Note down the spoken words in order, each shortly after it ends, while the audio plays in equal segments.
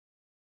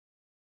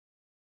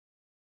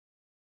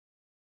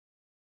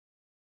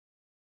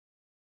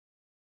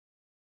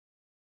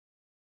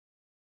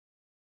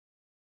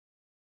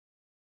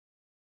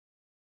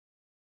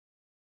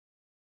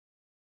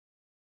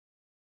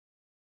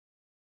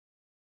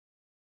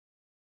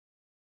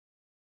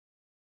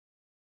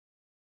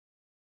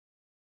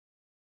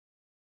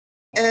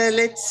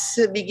Let's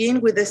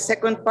begin with the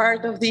second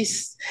part of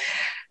this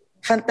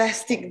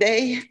fantastic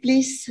day,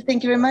 please.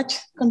 Thank you very much,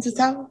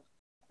 Conceição.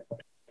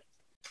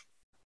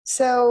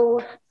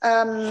 So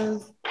I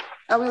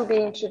will be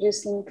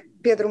introducing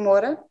Pedro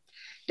Moura,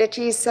 that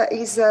is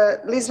a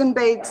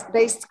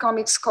Lisbon-based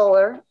comic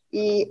scholar,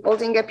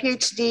 holding a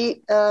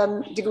PhD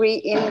degree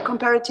in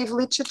comparative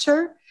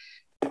literature,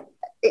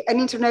 an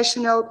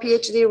international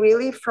PhD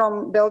really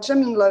from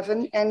Belgium in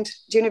Leuven and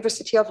the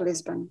University of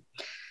Lisbon.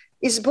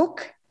 His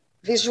book,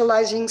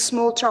 Visualizing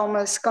Small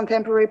Traumas,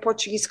 Contemporary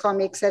Portuguese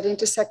Comics at the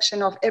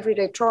Intersection of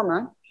Everyday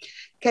Trauma,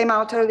 came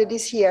out early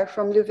this year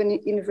from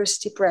Leuven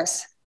University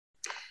Press.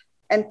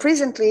 And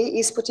presently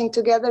is putting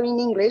together in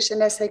English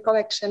an essay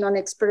collection on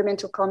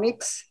experimental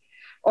comics,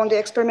 on the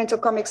experimental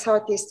comics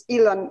artist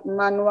Ilan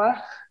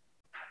Manoir,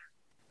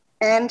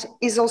 and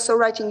is also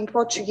writing in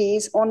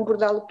Portuguese on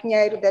Bordalo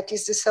Pinheiro, that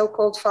is the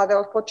so-called father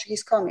of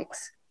Portuguese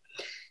comics.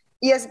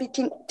 He has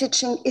been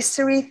teaching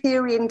history,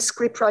 theory, and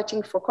script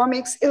writing for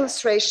comics,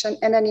 illustration,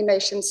 and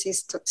animation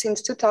since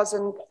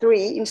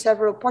 2003 in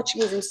several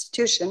Portuguese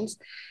institutions,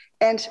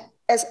 and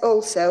has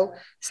also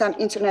some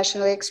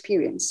international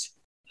experience.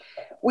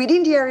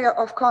 Within the area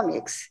of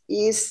comics,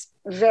 he is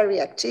very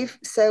active,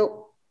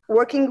 so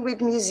working with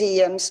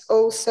museums,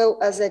 also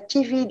as a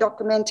TV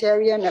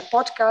documentarian, a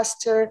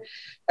podcaster,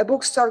 a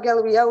bookstore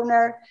gallery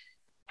owner,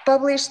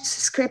 published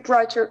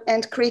scriptwriter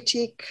and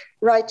critic,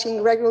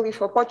 writing regularly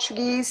for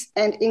Portuguese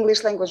and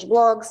English language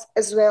blogs,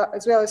 as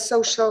well as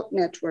social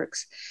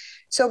networks.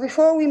 So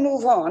before we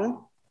move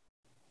on,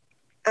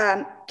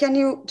 can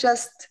you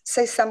just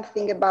say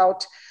something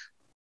about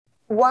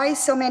why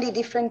so many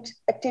different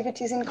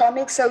activities in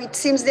comics? So it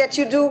seems that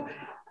you do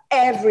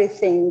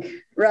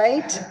everything,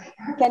 right?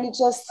 Can you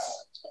just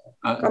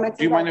comment?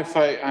 Do you mind if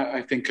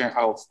I think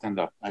I'll stand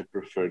up? I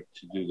prefer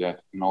to do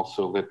that, and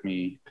also let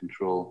me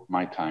control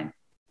my time.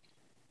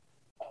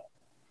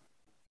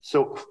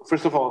 So,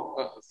 first of all,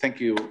 thank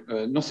you.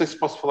 Não sei se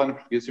posso falar em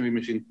português, eu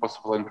imagino que posso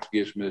falar em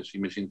português, mas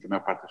imagino que a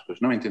maior parte das pessoas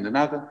não entende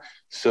nada.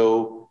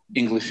 So,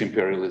 English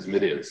imperialism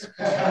it is.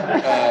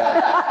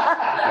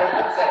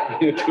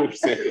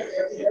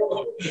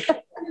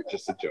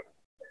 Just a joke.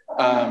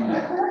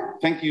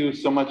 Thank you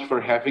so much for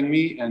having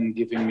me and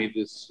giving me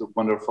this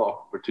wonderful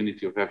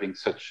opportunity of having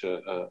such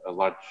a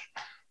large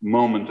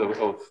moment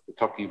of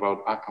talking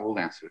about, I will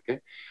answer, okay?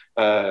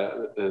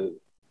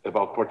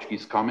 About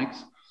Portuguese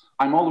comics.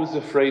 I'm always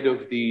afraid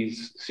of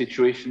these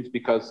situations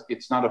because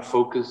it's not a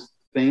focused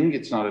thing.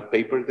 It's not a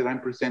paper that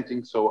I'm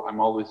presenting. So I'm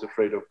always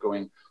afraid of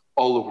going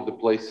all over the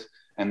place.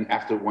 And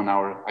after 1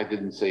 hour, I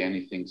didn't say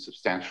anything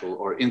substantial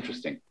or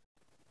interesting.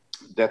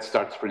 That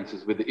starts, for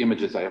instance, with the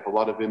images. I have a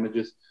lot of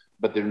images,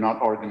 but they're not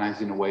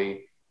organized in a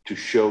way to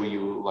show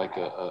you like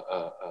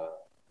a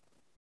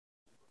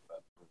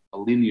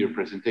linear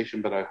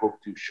presentation, but I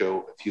hope to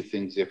show a few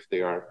things if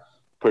they are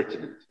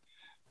pertinent.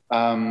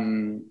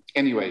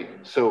 Anyway,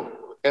 so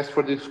as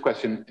for this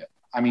question,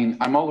 I mean,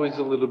 I'm always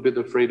a little bit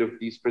afraid of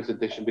these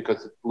presentations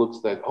because it looks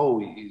like, oh,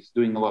 he's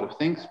doing a lot of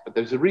things, but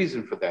there's a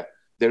reason for that.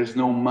 There's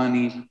no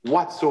money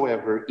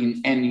whatsoever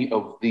in any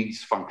of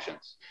these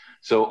functions.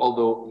 So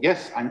although,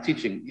 yes, I'm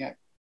teaching, yeah,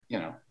 you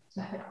know,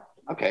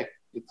 okay,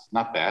 it's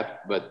not bad,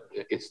 but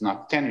it's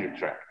not tenure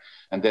track.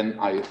 And then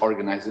I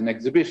organize an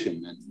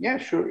exhibition and yeah,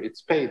 sure,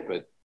 it's paid,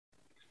 but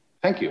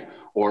thank you.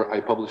 Or I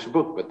publish a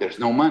book, but there's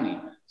no money.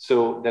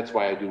 So that's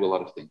why I do a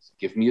lot of things.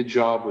 Give me a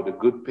job with a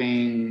good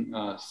paying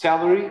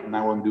salary and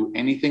I won't do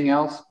anything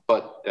else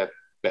but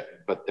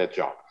that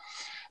job.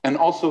 And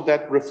also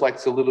that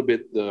reflects a little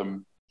bit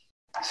the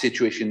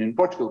situation in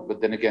Portugal,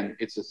 but then again,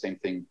 it's the same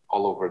thing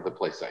all over the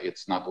place.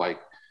 It's not like,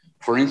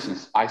 for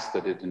instance, I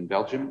studied in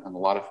Belgium and a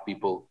lot of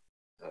people,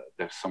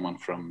 there's someone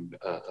from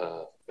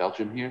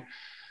Belgium here,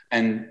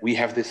 and we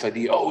have this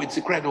idea, oh, it's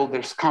incredible,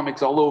 there's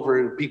comics all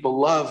over, people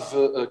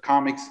love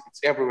comics, it's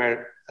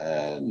everywhere.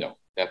 No,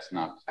 that's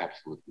not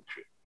absolutely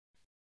true.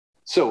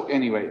 So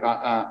anyway,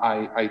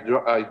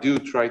 I do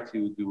try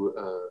to do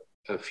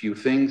a few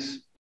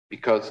things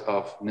because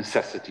of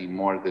necessity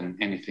more than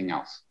anything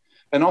else.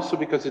 And also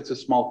because it's a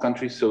small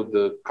country, so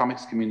the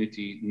comics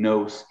community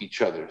knows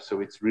each other. So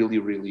it's really,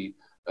 really,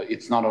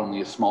 it's not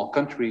only a small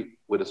country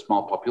with a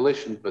small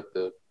population, but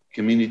the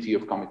community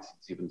of comics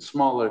is even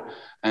smaller.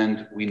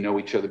 And we know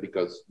each other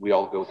because we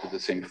all go to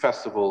the same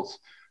festivals.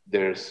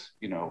 There's,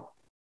 you know,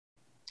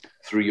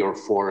 3 or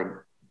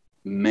 4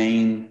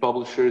 main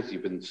publishers,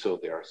 even so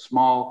they are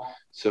small.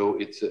 So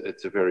it's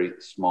a very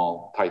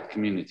small, tight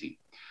community.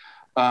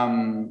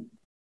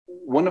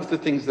 One of the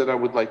things that I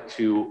would like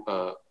to,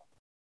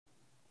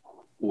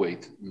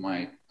 wait,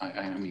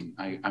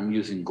 I'm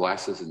using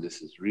glasses and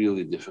this is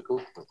really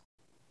difficult. But...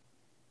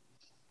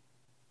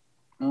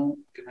 Oh,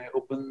 can I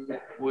open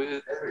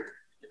with?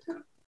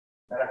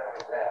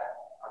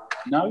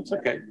 No, it's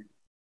okay.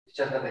 It's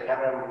just that the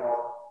camera will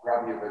not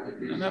grab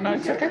you. No,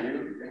 it's okay.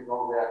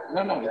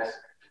 No,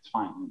 it's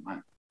fine.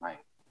 My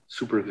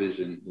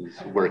supervision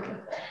is working.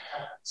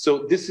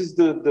 So this is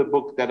the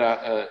book that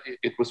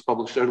it was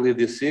published earlier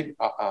this year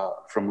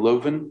from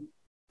Leuven.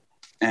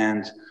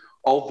 And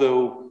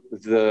although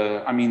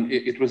I mean,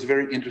 it was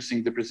very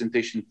interesting, the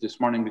presentation this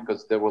morning,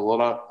 because there were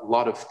a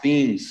lot of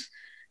themes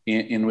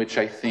in which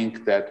I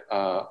think that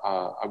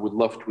I would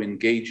love to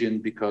engage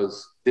in,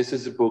 because this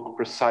is a book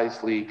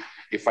precisely,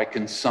 if I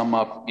can sum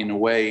up in a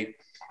way,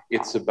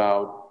 it's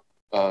about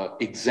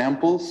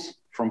examples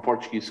from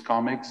Portuguese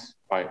comics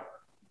by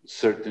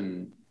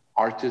certain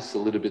artists, a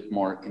little bit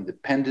more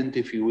independent,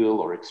 if you will,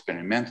 or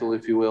experimental,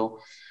 if you will,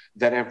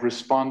 that have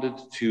responded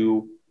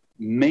to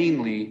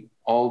mainly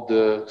all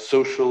the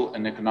social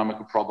and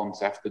economic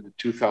problems after the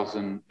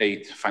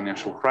 2008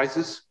 financial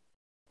crisis,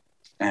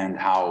 and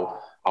how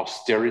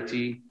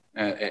austerity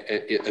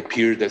it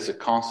appeared as a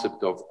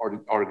concept of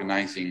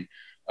organizing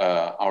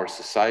our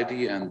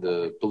society and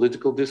the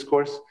political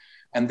discourse.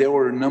 And there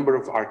were a number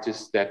of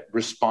artists that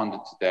responded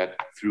to that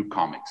through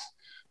comics.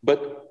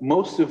 But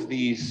most of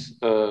these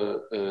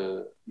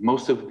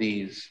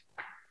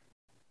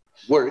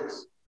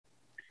works,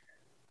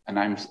 and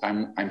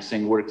I'm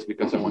saying works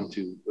because I want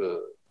to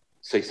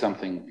say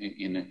something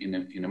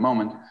in a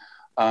moment.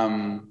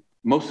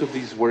 Most of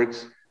these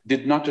works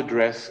did not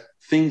address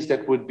things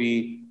that would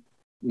be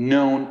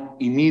known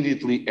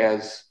immediately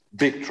as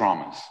big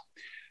traumas.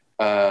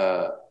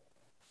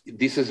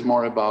 This is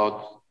more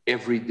about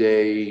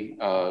everyday,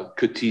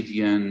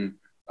 quotidian,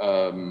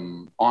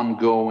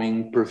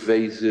 ongoing,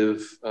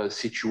 pervasive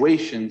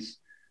situations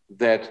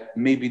that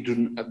maybe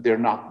they're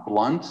not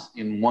blunt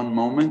in one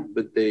moment,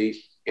 but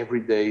every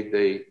day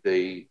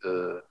they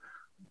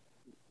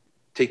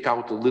take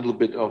out a little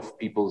bit of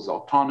people's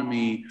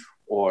autonomy,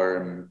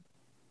 or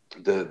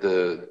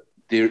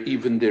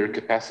even their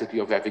capacity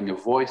of having a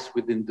voice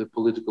within the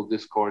political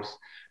discourse.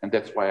 And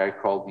that's why I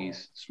call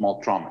these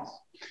small traumas.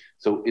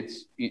 So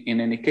it's, in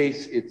any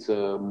case, it's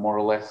more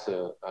or less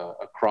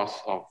a cross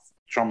of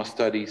trauma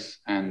studies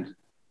and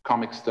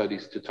comic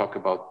studies to talk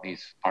about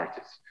these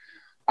artists.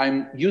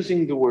 I'm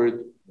using the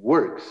word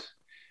works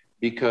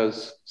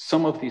because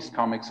some of these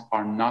comics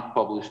are not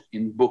published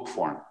in book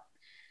form.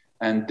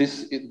 And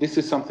this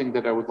is something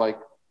that I would like,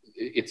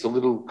 it's a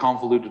little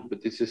convoluted,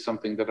 but this is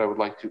something that I would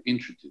like to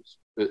introduce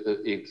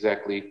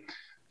exactly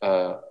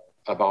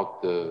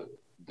about the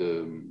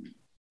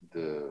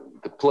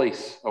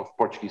place of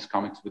Portuguese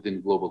comics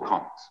within global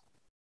comics.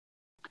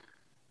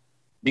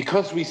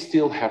 Because we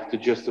still have to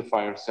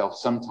justify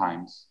ourselves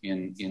sometimes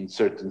in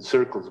certain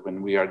circles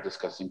when we are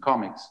discussing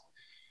comics,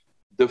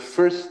 the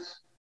first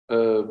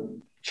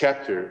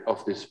chapter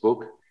of this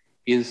book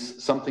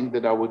is something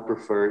that I would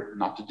prefer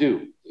not to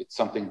do. It's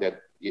something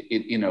that,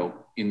 you know,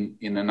 in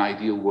an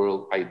ideal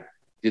world, I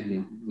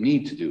didn't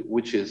need to do,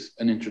 which is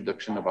an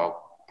introduction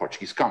about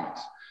Portuguese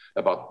comics,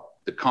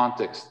 about the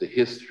context, the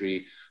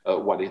history,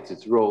 what is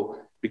its role,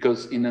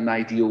 because in an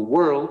ideal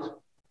world,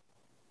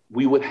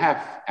 we would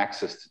have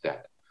access to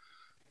that.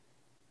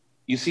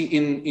 You see,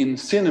 in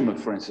cinema,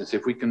 for instance,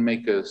 if we can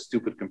make a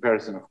stupid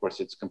comparison, of course,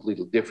 it's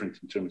completely different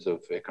in terms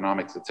of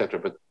economics, etc.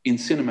 But in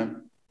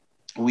cinema,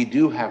 we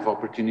do have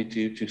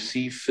opportunity to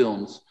see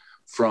films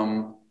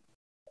from,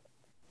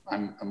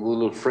 I'm a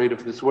little afraid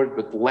of this word,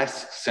 but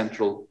less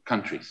central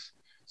countries.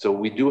 So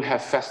we do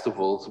have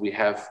festivals. We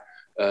have,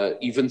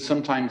 even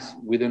sometimes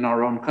within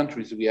our own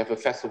countries, we have a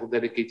festival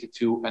dedicated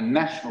to a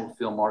national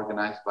film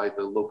organized by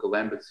the local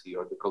embassy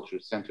or the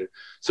cultural center.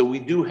 So we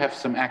do have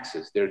some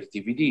access. There's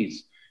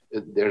DVDs.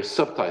 There's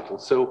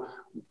subtitles. So,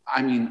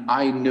 I mean,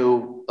 I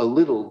know a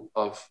little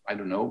of, I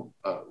don't know,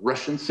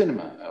 Russian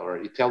cinema or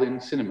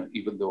Italian cinema,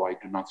 even though I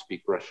do not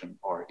speak Russian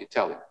or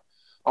Italian.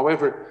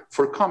 However,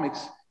 for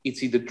comics,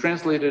 it's either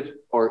translated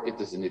or it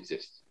doesn't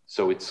exist.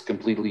 So it's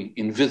completely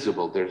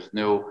invisible. There's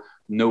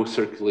no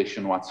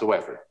circulation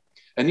whatsoever.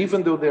 And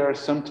even though there are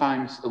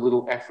sometimes a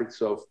little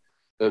efforts of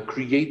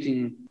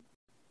creating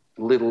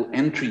little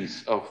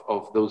entries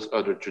of those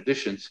other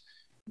traditions,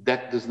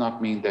 that does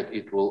not mean that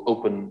it will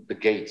open the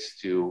gates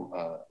to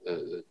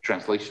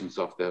translations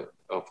of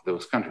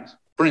those countries.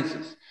 For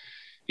instance,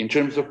 in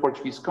terms of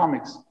Portuguese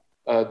comics,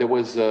 there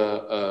was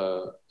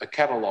a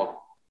catalog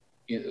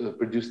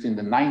produced in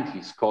the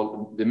 90s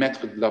called the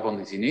Maître de la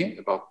Bande Dessinée,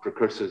 about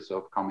precursors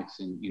of comics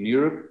in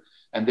Europe.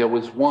 And there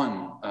was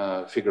one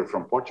figure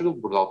from Portugal,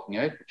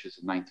 Pereira, which is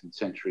a 19th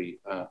century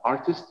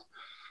artist.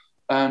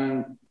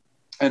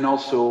 And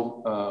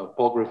also,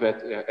 Paul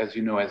Gravette, as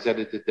you know, has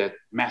edited that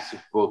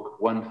massive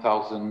book,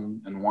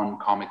 1001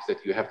 Comics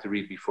That You Have to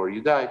Read Before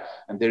You Die.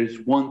 And there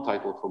is one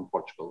title from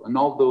Portugal. And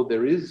although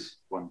there is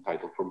one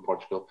title from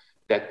Portugal,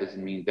 that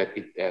doesn't mean that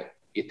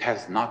it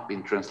has not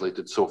been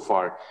translated so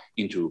far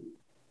into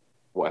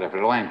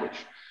whatever language.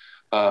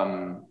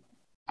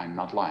 I'm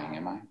not lying,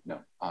 am I? No.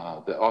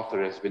 The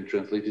author has been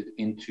translated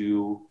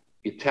into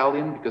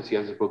Italian because he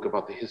has a book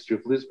about the history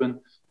of Lisbon,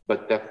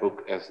 but that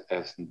book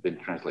hasn't been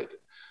translated.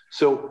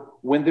 So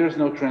when there's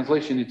no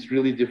translation, it's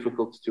really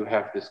difficult to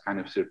have this kind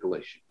of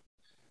circulation.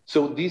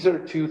 So these are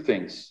two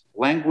things,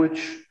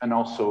 language and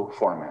also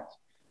format.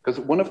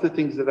 Because one of the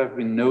things that I've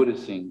been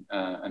noticing,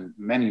 and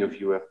many of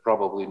you have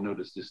probably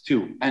noticed this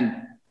too,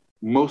 and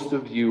most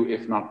of you,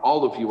 if not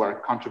all of you, are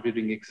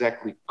contributing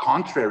exactly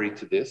contrary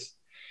to this,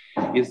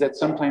 is that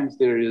sometimes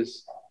there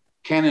is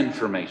canon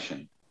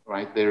formation,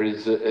 right? There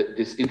is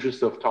this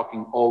interest of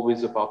talking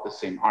always about the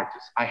same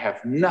artists. I have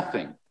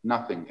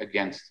nothing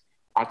against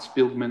Art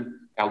Spiegelman,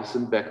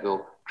 Alison Bechdel,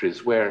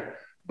 Chris Ware,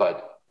 but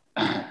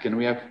can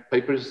we have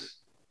papers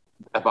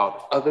about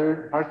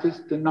other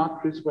artists than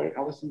not Chris Ware,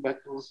 Alison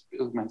Bechdel,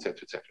 Spiegelman, etc.,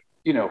 etc.?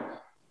 You know,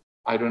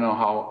 I don't know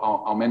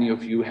how many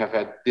of you have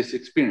had this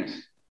experience.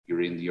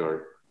 You're in your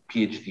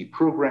PhD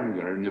program,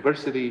 your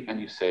university, and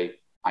you say,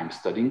 I'm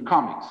studying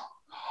comics.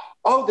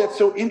 Oh, that's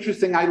so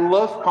interesting. I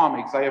love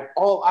comics. I have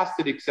all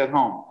Asterix at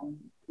home.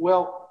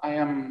 Well, I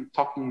am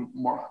talking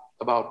more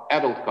about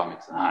adult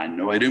comics. I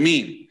know what you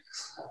mean.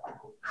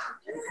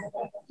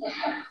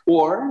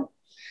 Or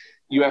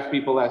you have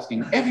people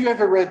asking, have you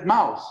ever read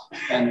Mouse?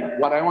 And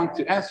what I want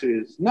to answer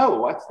is, no,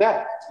 what's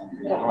that?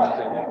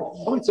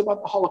 Oh, it's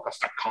about the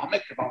Holocaust. A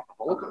comic about the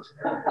Holocaust.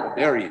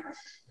 Very.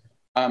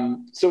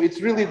 So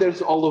it's really,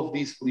 there's all of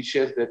these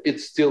cliches that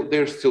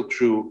they're still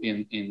true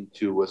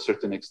to a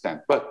certain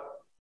extent. But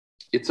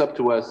it's up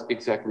to us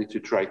exactly to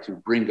try to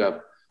bring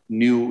up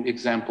new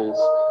examples.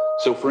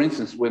 So for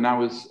instance, when I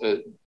was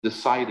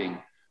deciding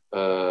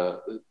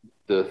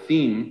the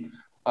theme,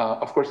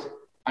 of course,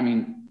 I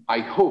mean, I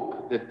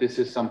hope that this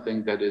is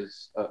something that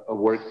is a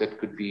work that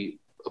could be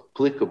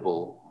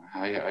applicable,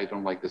 I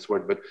don't like this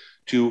word, but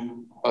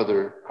to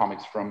other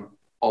comics from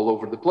all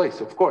over the place,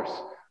 of course.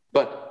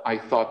 But I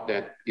thought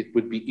that it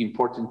would be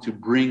important to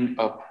bring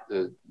up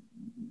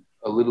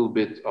a little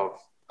bit of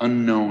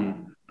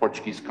unknown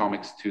Portuguese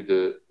comics to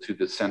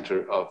the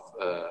center of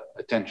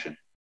attention,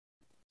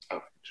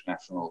 of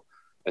international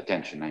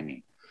attention, I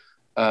mean.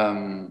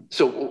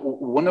 So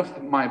one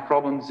of my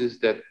problems is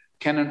that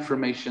canon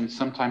formation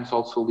sometimes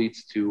also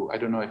leads to, I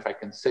don't know if I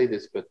can say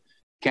this, but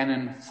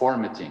canon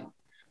formatting.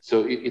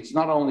 So it's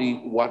not only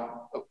what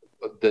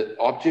the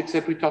objects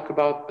that we talk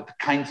about, but the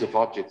kinds of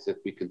objects that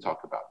we can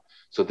talk about.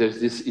 So there's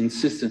this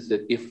insistence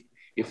that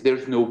if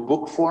there's no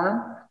book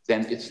form,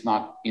 then it's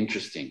not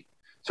interesting.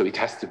 So it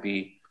has to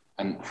be,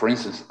 and for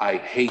instance, I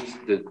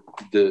hate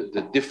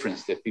the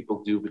difference that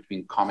people do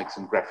between comics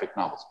and graphic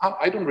novels.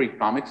 I don't read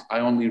comics, I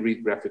only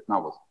read graphic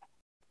novels.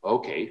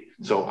 Okay,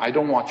 so I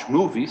don't watch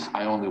movies,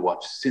 I only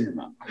watch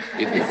cinema.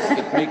 It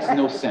makes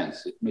no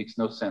sense. It makes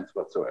no sense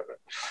whatsoever.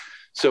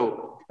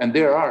 So, and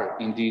there are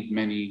indeed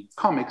many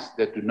comics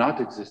that do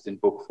not exist in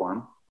book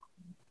form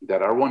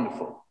that are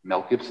wonderful.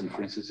 Mel Gibson,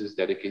 for instance, is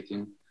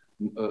dedicating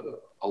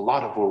a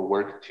lot of our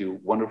work to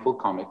wonderful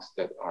comics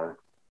that are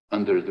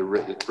under the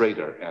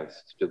radar,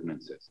 as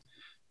Spiegelman says.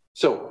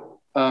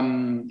 So,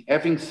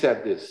 having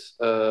said this,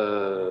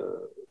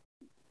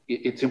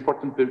 it's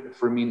important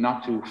for me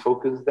not to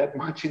focus that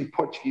much in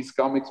Portuguese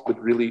comics, but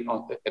really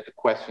at the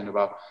question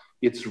about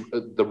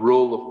the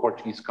role of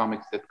Portuguese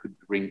comics that could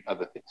bring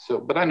other things. So,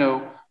 but I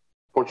know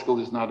Portugal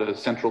is not a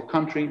central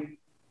country.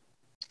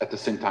 At the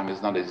same time,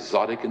 it's not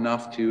exotic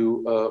enough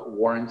to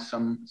warrant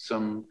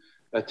some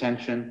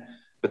attention.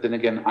 But then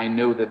again, I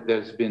know that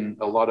there's been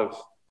a lot of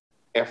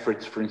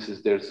efforts. For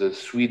instance, there's a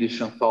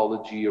Swedish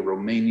anthology, a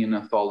Romanian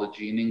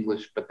anthology in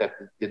English, but that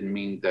didn't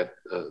mean that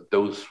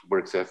those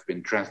works have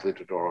been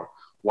translated or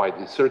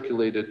widely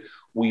circulated.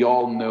 We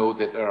all know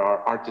that there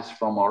are artists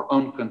from our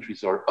own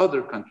countries or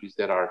other countries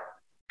that are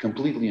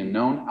completely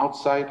unknown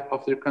outside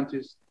of their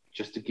countries.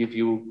 Just to give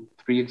you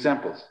 3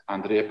 examples,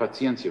 Andrea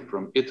Pazienza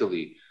from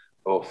Italy,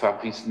 or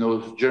Fabrice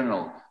No's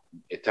journal.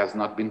 It has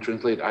not been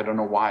translated. I don't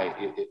know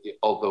why,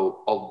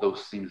 although all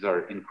those things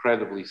are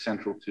incredibly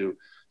central to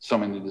so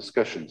many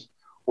discussions.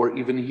 Or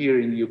even here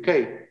in the UK,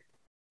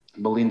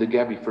 Melinda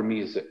Gabby, for me,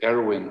 is the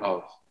heroine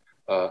of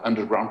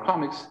underground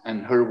comics,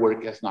 and her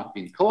work has not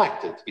been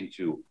collected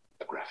into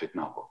a graphic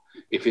novel.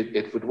 If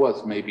it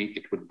was, maybe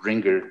it would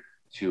bring her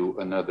to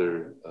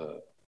another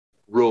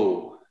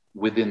role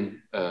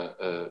within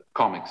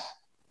comics,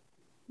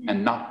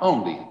 and not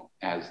only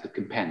as the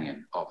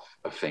companion of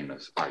a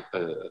famous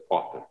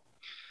author,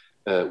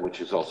 which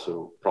is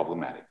also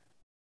problematic.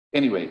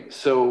 Anyway,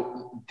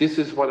 so this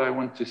is what I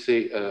want to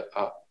say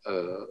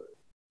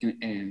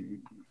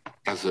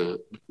as a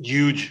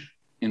huge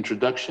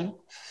introduction.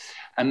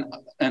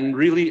 And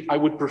really, I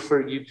would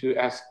prefer you to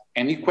ask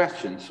any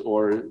questions,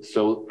 or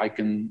so I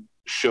can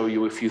show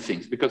you a few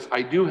things, because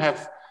I do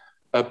have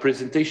a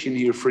presentation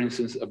here, for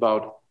instance,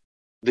 about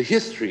the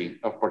history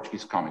of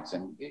Portuguese comics.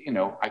 And, you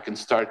know, I can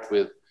start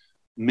with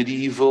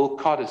medieval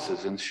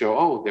codices and show,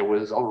 oh, there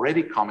was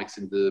already comics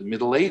in the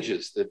Middle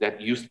Ages that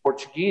used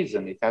Portuguese,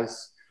 and it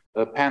has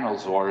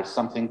panels, or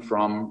something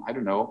from, I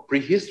don't know,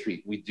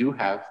 prehistory. We do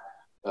have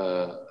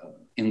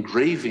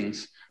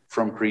engravings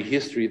from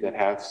prehistory that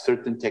have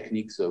certain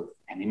techniques of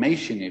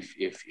animation,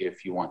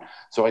 if you want.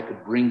 So I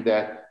could bring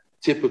that,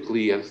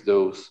 typically, as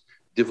those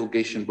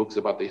divulgation books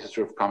about the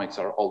history of comics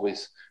are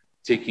always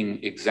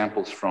taking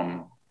examples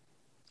from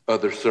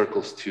other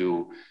circles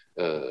to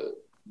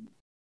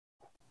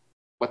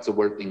what's the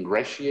word,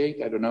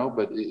 ingratiate? I don't know,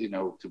 but, you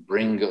know, to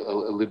bring a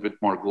little bit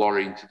more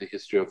glory into the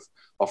history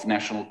of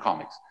national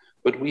comics.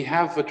 But we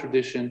have a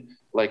tradition,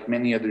 like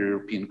many other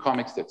European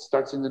comics, that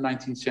starts in the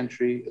 19th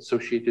century,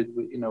 associated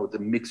with, you know, the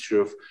mixture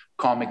of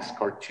comics,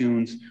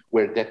 cartoons,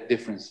 where that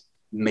difference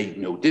made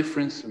no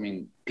difference. I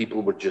mean,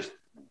 people were just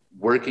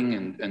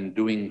working and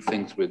doing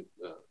things with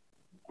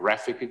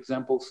graphic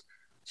examples.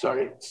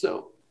 Sorry,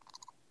 so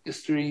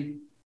history,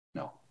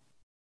 no.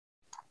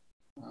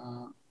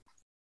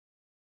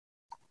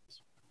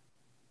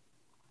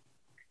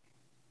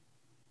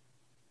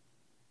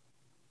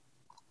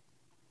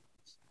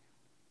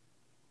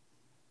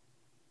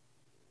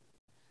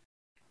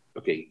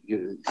 Okay,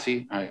 you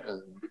see,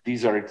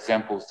 these are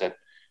examples that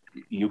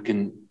you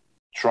can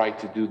try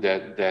to do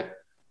that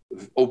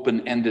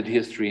open-ended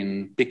history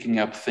and picking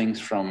up things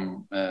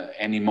from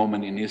any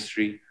moment in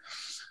history.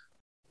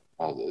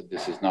 Well,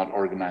 this is not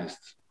organized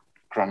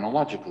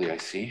chronologically, I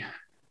see.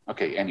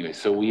 Okay, anyway,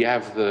 so we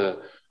have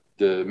the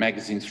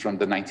magazines from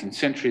the 19th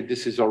century.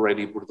 This is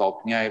already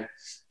Bordal Pinheiro.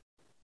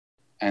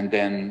 And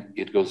then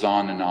it goes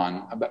on and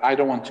on. But I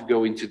don't want to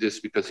go into this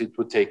because it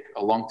would take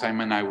a long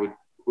time and I would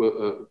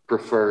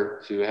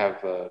prefer to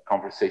have a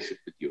conversation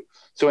with you.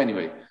 So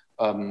anyway,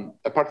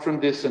 apart from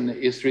this and the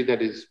history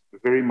that is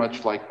very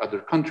much like other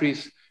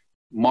countries,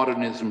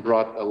 modernism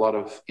brought a lot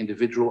of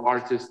individual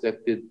artists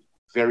that did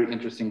very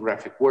interesting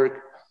graphic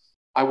work.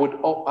 I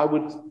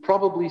would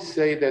probably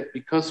say that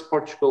because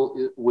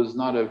Portugal was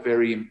not a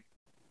very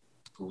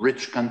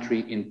rich country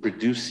in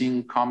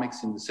producing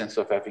comics in the sense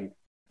of having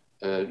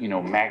you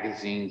know,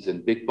 magazines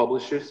and big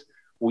publishers,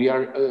 we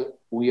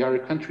are a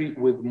country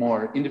with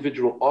more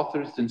individual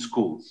authors than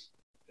schools.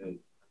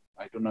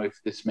 I don't know if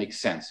this makes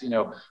sense. You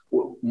know,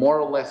 more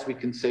or less we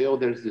can say, oh,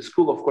 there's the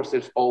school. Of course,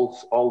 there's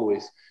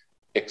always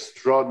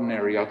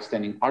extraordinary,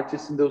 outstanding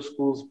artists in those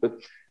schools, but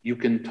you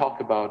can talk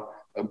about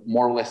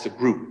more or less a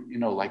group, you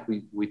know, like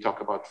we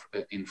talk about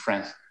in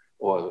France,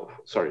 or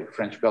sorry,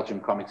 French-Belgian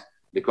comics,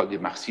 l'École de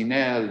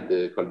Marcinelle,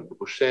 the École de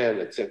Bruxelles,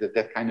 etc.,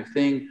 that kind of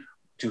thing.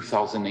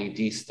 2000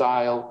 AD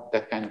style,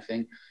 that kind of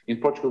thing. In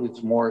Portugal,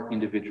 it's more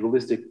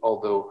individualistic,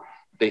 although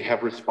they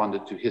have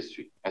responded to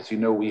history. As you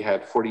know, we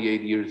had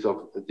 48 years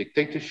of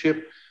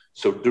dictatorship.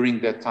 So during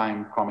that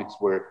time, comics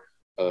were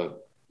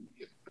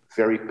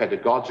very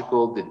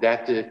pedagogical,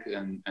 didactic,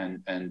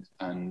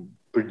 and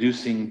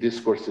producing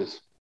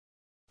discourses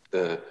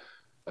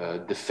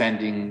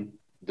defending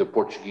the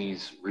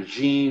Portuguese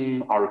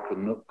regime, our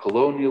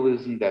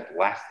colonialism that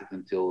lasted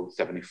until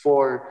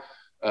 74,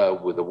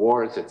 with the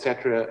wars,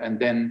 etc. And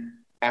then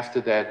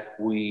after that,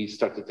 we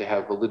started to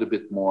have a little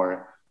bit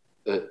more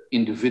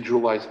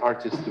individualized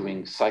artists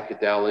doing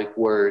psychedelic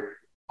work,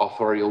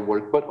 authorial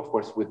work, but of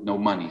course with no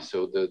money.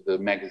 So the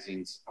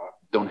magazines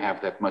don't have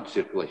that much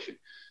circulation.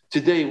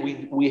 Today,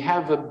 we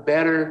have a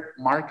better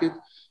market,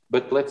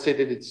 but let's say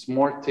that it's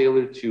more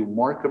tailored to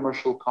more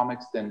commercial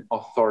comics than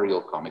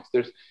authorial comics.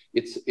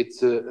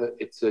 It's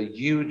a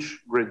huge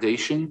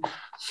gradation.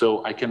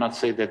 So I cannot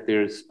say that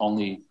there's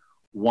only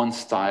one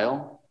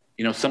style.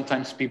 You know,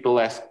 sometimes people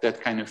ask that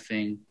kind of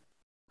thing.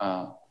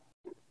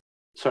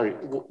 Sorry,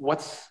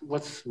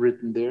 what's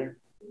written there?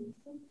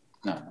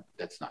 No,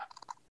 that's not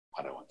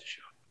what I want to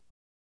show.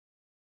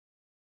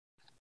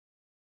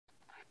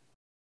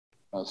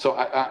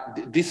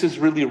 This is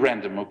really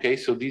random, okay?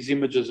 So these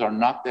images are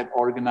not that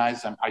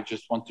organized. I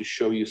just want to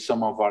show you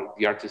some of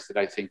the artists that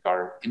I think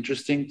are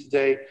interesting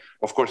today.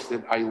 Of course,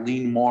 that I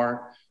lean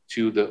more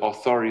to the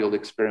authorial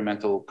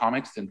experimental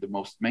comics than the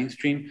most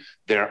mainstream.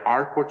 There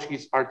are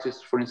Portuguese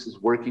artists, for instance,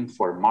 working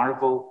for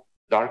Marvel,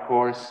 Dark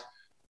Horse,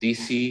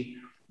 DC,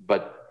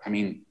 but I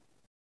mean,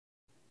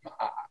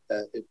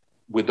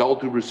 with all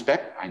due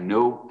respect, I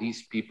know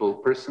these people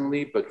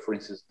personally, but for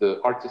instance, the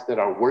artists that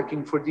are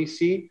working for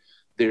DC,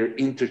 they're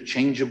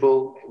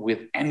interchangeable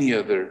with any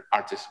other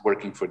artist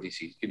working for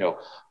DC. You know,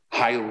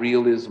 high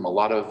realism, a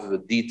lot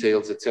of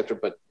details, etc.,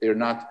 but they're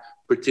not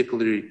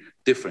particularly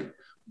different.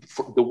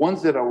 For the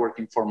ones that are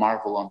working for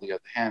Marvel, on the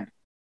other hand,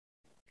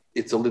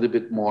 it's a little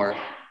bit more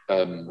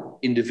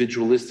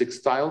individualistic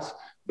styles,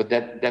 but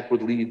that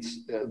would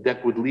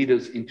lead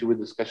us into a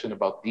discussion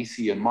about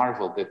DC and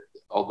Marvel, that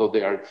although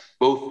they are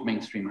both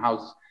mainstream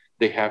houses,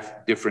 they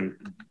have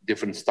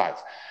different styles.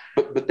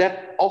 But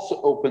that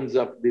also opens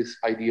up this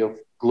idea of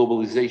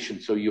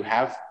globalization. So you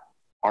have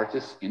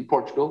artists in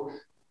Portugal,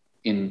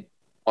 in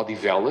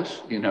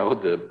Odivelas, you know,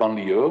 the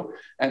banlieue,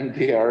 and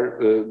they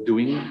are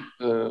doing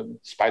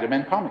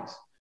Spider-Man comics,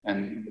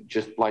 and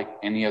just like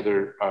any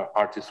other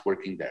artist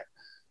working there.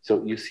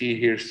 So you see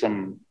here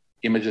some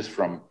images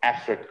from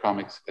abstract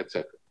comics,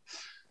 etc.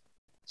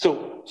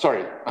 So,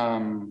 sorry,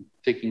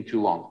 taking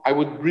too long. I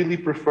would really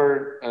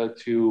prefer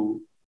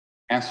to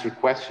answer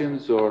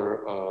questions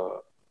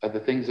or other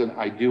things, and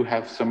I do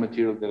have some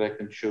material that I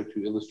can show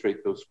to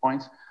illustrate those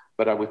points,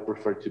 but I would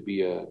prefer to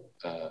be a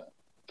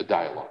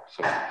dialogue.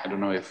 So I don't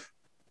know if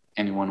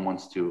anyone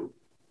wants to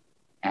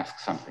ask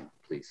something,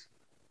 please.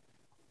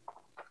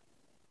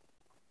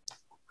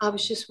 I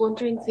was just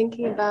wondering,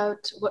 thinking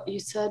about what you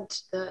said,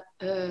 that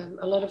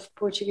a lot of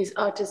Portuguese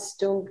artists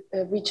don't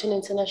reach an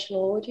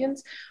international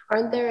audience.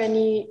 Aren't there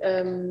any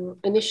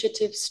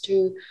initiatives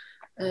to,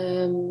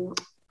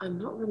 I'm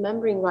not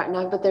remembering right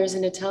now, but there's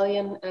an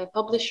Italian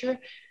publisher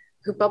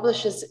who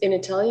publishes in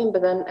Italian,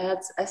 but then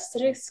adds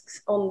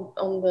asterisks on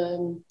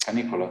the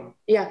Canicola.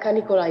 Yeah,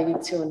 Canicola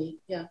Edizioni.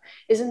 Yeah,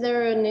 isn't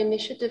there an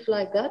initiative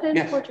like that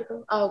in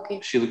Portugal? Ah, okay.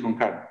 Chile con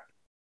carne.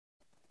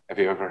 Have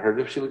you ever heard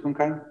of Chile con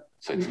carne?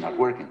 So it's not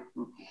working.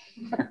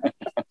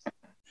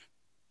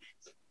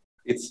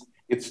 It's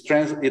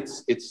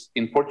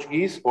in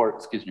Portuguese, or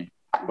excuse me.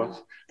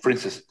 For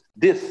instance,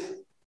 this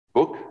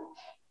book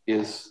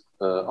is.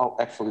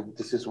 Actually,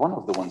 this is one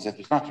of the ones that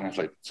is not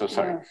translated. So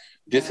sorry. Yeah.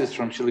 This is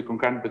from Chile con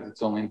carne, but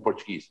it's only in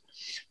Portuguese.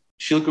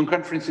 Chile con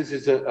carne, for instance,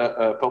 is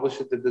a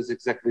publisher that does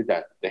exactly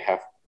that. They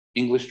have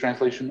English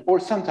translation,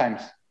 or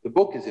sometimes the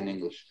book is in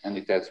English and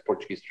it has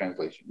Portuguese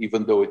translation,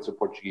 even though it's a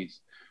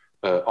Portuguese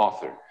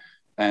author.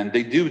 And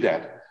they do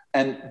that.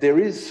 And there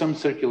is some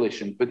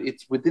circulation, but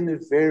it's within a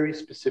very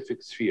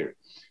specific sphere.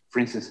 For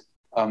instance,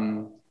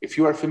 if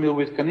you are familiar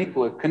with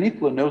Canicola,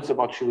 Canicola knows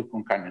about Chile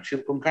con carne, and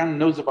Chile con carne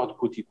knows about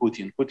Cuti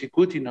Cuti, and Cuti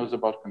Cuti knows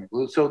about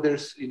Canicola. So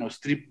there's,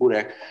 strip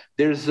burek.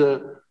 There's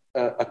a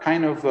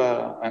kind of,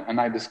 and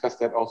I discussed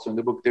that also in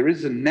the book, there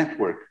is a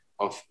network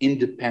of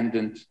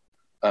independent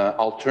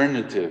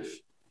alternative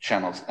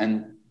channels.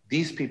 And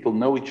these people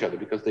know each other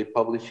because they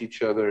publish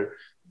each other,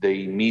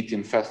 they meet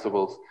in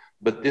festivals,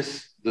 but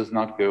this does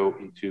not go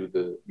into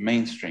the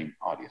mainstream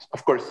audience.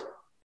 Of course,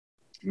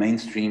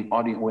 mainstream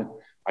audience,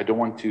 I don't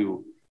want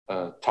to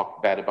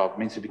talk bad about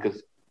mainstream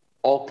because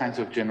all kinds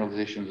of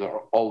generalizations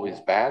are always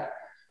bad,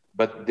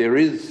 but there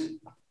is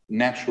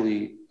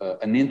naturally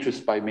an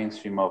interest by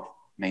mainstream of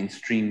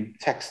mainstream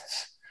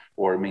texts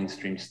or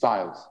mainstream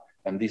styles.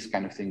 And these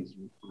kind of things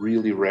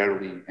really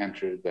rarely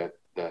enter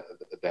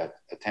that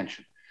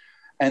attention.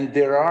 And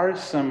there are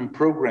some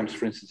programs,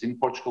 for instance, in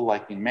Portugal,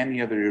 like in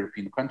many other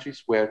European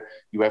countries, where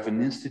you have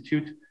an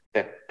institute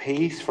that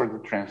pays for the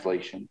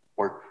translation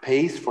or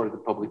pays for the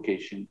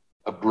publication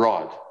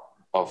abroad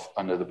of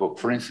another book.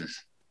 For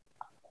instance,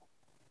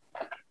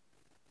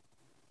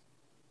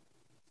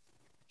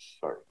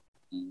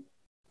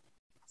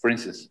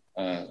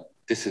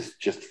 this is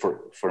just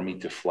for me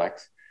to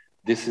flex.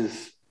 This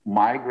is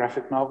my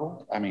graphic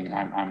novel. I mean,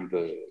 I'm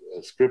the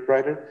script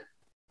writer.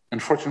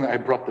 Unfortunately, I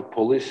brought the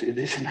Polish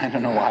edition. I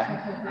don't know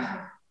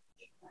why.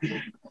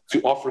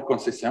 To offer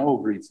Conceição,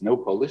 who reads no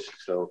Polish,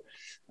 so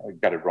I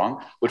got it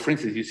wrong. But for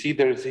instance, you see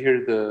there's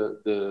here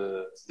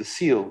the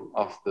seal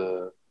of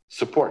the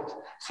support.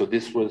 So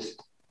this was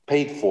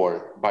paid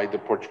for by the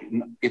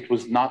Portuguese. It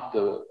was not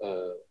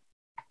the,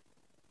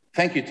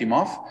 thank you,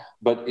 Timov,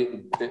 but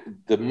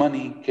the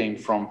money came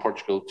from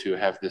Portugal to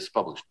have this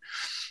published.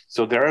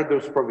 So there are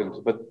those programs,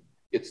 but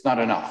it's not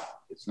enough.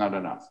 It's not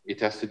enough. It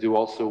has to do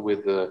also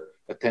with the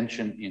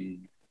attention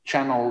in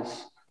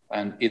channels,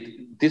 and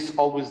this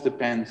always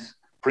depends.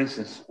 For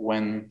instance,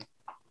 when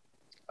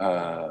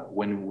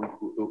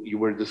you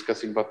were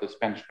discussing about the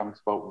Spanish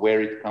comics, about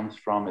where it comes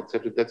from,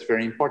 etc., that's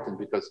very important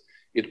because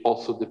it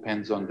also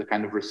depends on the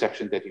kind of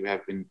reception that you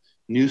have in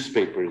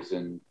newspapers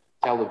and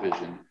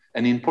television.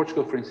 And in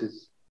Portugal, for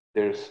instance,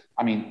 there's,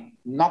 I mean,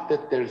 not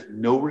that there's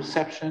no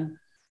reception,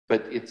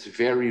 but it's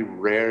very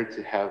rare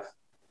to have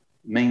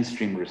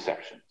mainstream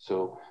reception.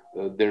 So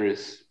there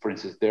is, for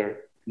instance,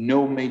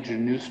 no major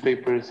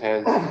newspapers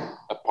has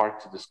a part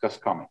to discuss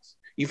comics,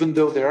 even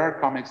though there are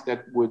comics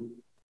that would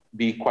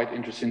be quite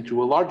interesting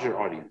to a larger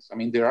audience. I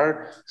mean, there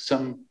are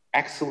some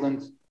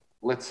excellent,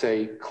 let's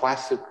say,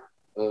 classic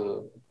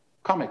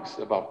comics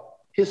about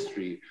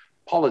history,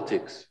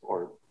 politics,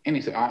 or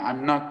anything.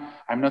 I'm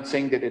not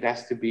saying that it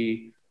has to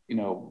be, I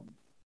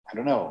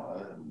don't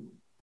know.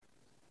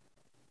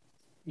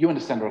 You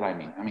understand what I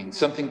mean? I mean,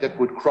 something that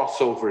would cross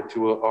over to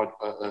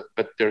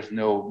but there's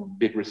no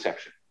big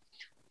reception.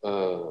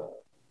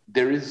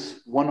 There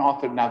is one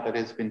author now that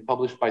has been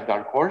published by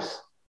Dark Horse,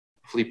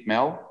 Flip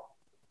Mel,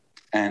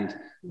 and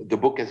the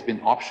book has been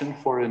optioned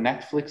for a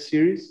Netflix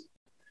series.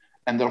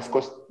 And then, of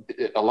course,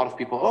 a lot of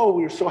people, oh,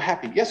 we're so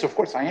happy. Yes, of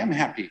course, I am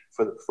happy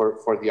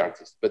for the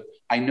artist. But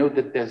I know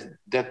that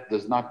that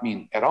does not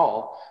mean at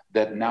all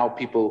that now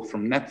people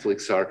from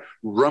Netflix are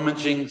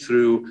rummaging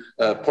through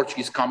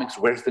Portuguese comics.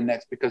 Where's the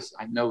next? Because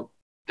I know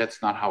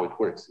that's not how it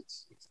works.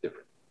 It's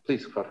different.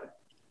 Please, Jorge.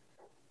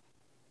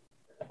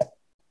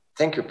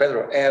 Thank you,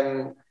 Pedro.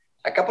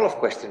 A couple of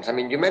questions. I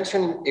mean, you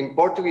mentioned in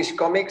Portuguese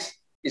comics,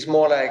 it's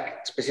more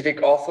like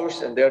specific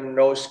authors and there are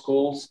no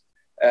schools.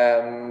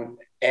 And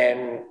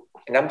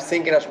I'm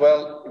thinking as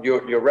well,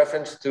 your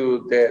reference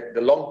to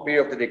the long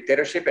period of the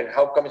dictatorship and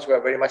how comics were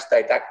very much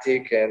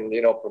didactic and,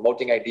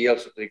 promoting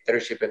ideals of the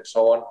dictatorship and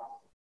so on.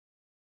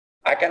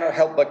 I cannot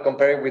help but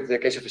compare it with the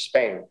case of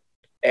Spain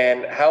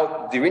and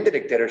how during the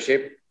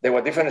dictatorship, there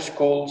were different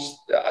schools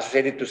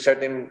associated to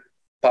certain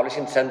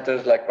publishing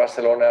centers like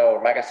Barcelona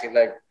or magazines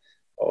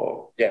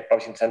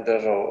publishing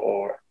centers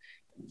or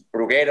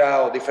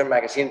Bruguera or different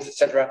magazines,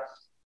 etc.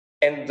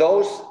 And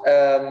those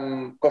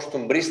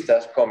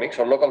costumbristas comics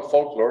or local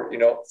folklore,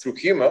 through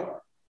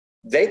humor,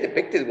 they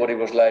depicted what it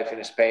was like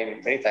in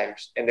Spain many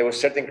times. And there was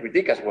certain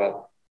critique as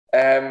well.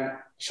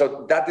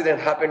 So that didn't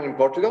happen in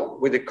Portugal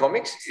with the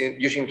comics,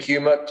 using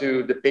humor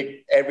to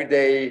depict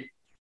everyday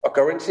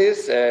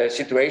occurrences,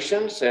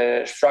 situations,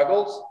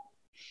 struggles.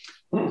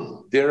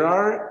 There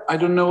are, I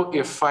don't know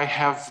if I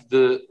have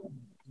the,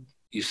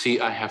 you see,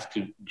 I have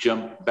to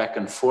jump back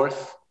and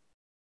forth,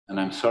 and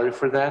I'm sorry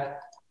for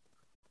that.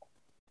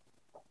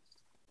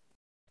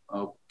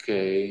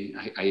 Okay,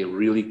 I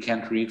really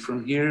can't read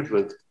from here,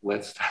 but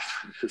let's start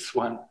with this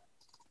one.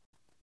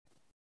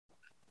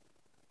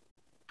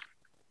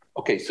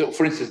 Okay, so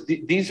for instance,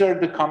 these are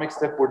the comics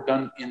that were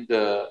done in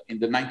the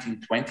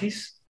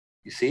 1920s,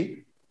 you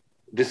see?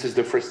 This is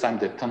the first time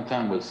that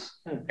Tintin was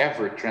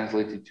ever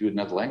translated to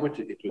another language.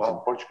 It was in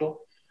Portugal.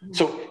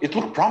 So it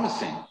looked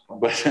promising,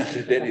 but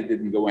then it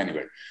didn't go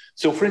anywhere.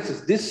 So for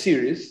instance, this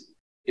series,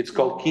 it's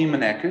called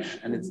iCON-MICs,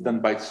 and it's done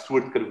by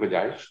Stuart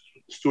Carvalhais.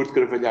 Stuart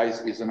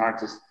Carvalhais is an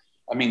artist.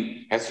 I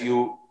mean, as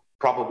you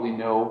probably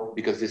know,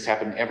 because this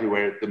happened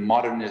everywhere, the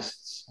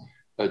modernists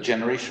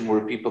generation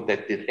were people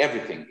that did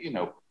everything, you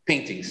know,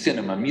 painting,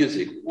 cinema,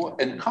 music,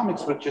 and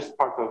comics were just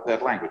part of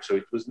that language. So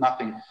it was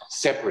nothing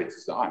separate.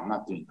 So I'm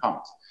not doing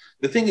comics.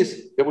 The thing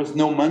is, there was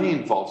no money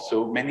involved.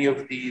 So many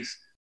of these,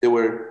 they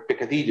were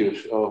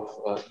pecadillos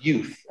of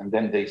youth, and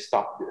then they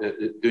stopped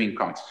doing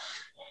comics.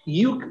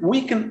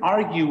 We can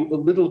argue a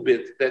little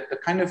bit that the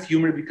kind of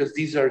humor, because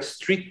these are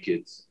street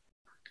kids,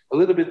 a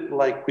little bit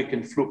like Quick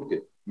and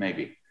Flupke,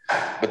 maybe,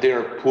 but they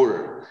are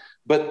poorer.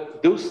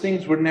 But those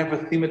things were never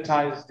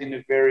thematized in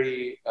a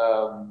very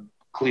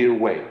clear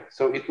way.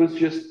 So it was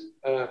just,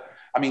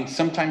 I mean,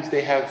 sometimes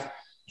they have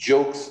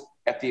jokes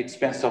at the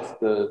expense of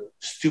the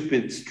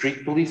stupid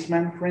street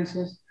policeman, for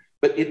instance,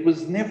 but it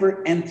was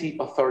never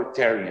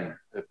anti-authoritarian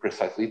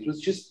precisely. It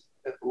was just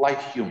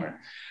light humor.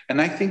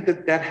 And I think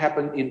that that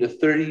happened in the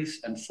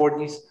 30s and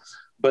 40s,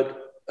 but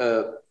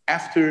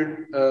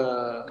after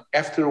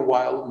a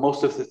while,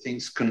 most of the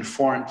things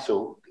conformed.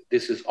 So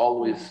this is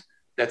always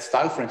that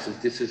style. For instance,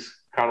 this is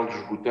Carlos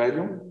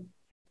Botelho.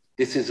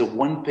 This is a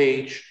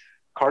one-page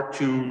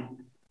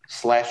cartoon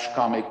 /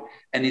 comic,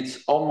 and it's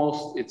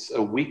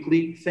a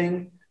weekly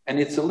thing, and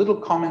it's a little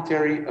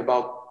commentary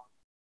about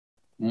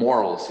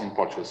morals in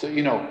Portugal. So,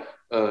 you know,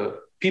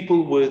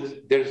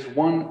 there's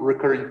one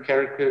recurring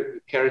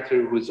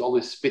character who is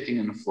always spitting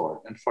on the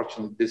floor.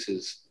 Unfortunately, this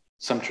is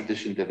some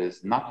tradition that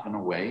has not gone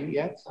away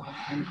yet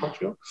in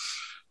Portugal,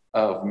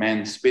 of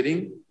men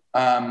spitting.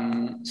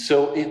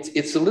 So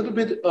it's a little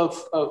bit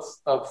of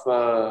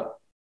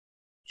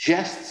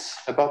jests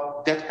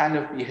about that kind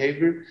of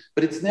behavior,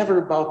 but it's never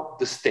about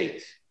the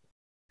state.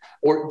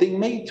 Or they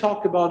may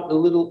talk about a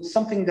little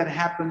something that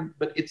happened,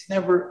 but it's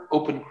never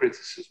open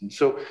criticism.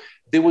 So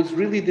there was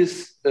really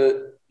this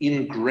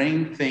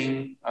ingrained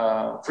thing.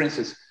 For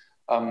instance,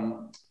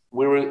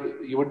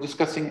 you were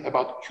discussing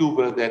about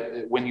Cuba,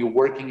 that when you're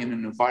working in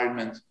an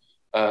environment,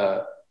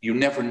 you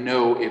never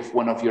know if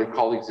one of your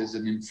colleagues is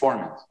an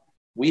informant.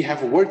 We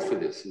have a word for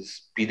this,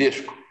 is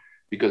pidesco,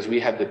 because we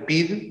had the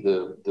PID,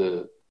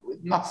 the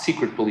not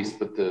secret police,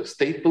 but the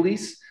state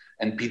police,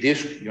 and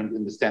pidesco, you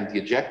understand the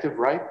adjective,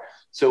 right?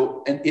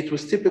 So, and it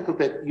was typical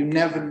that you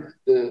never,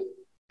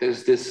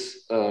 there's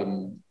this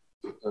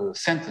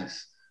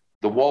sentence,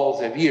 the walls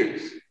have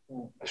ears,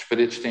 as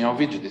paredes têm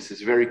ouvidos. This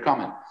is very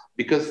common,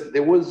 because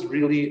there was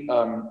really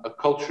a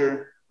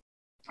culture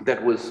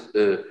that was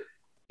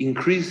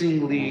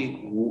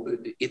increasingly,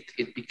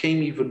 it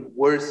became even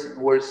worse and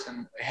worse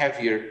and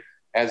heavier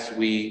as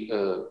we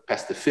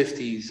passed the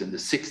 50s and the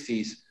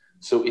 60s.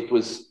 So it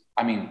was,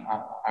 I mean,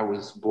 I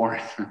was born,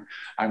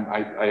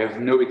 I have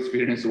no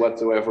experience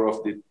whatsoever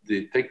of the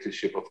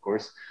dictatorship, of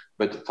course,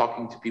 but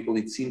talking to people,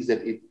 it seems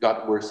that it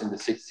got worse in the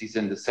 60s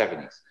and the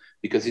 70s,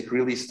 because it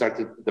really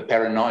started, the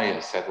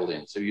paranoia settled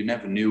in. So you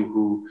never knew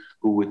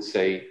who would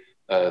say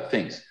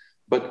things.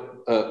 But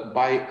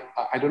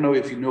I don't know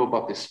if you know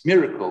about this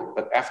miracle,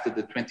 but after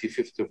the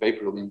 25th of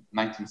April in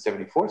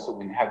 1974, so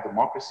when we had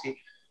democracy,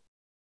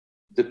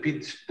 the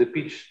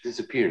pitch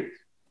disappeared.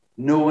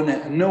 No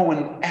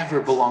one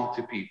ever belonged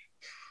to PID.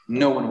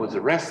 No one was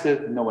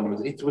arrested.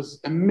 It was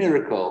a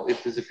miracle.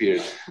 It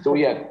disappeared. So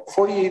we had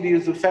 48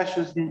 years of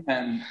fascism,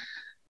 and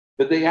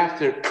the day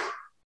after,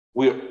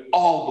 we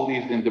all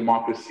believed in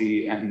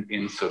democracy and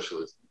in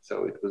socialism.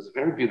 So it was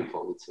very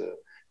beautiful. It's a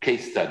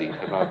case study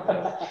about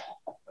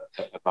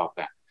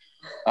that.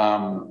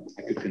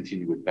 I could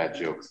continue with bad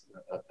jokes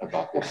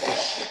about this.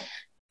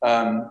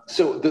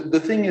 So the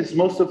thing is,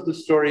 most of the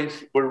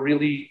stories were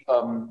really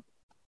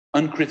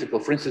uncritical.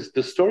 For instance,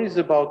 the stories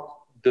about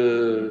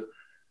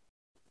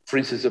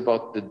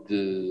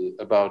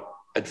about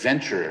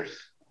adventurers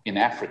in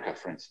Africa,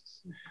 for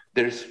instance.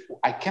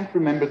 I can't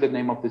remember the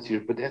name of the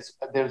series, but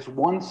there's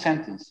one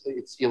sentence.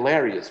 It's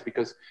hilarious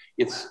because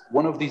it's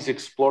one of these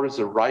explorers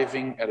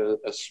arriving at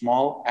a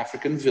small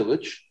African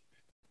village,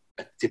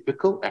 a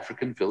typical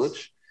African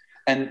village,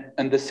 and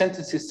the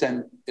sentences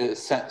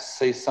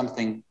say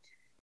something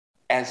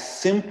as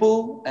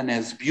simple and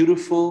as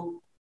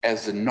beautiful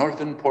as a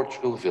northern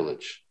Portugal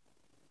village.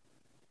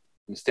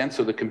 Understand?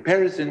 So the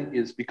comparison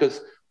is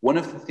because one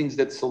of the things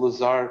that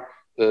Salazar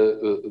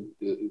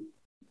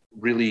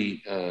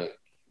really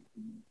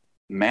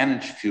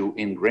managed to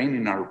ingrain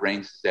in our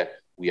brains is that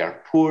We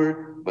are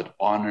poor, but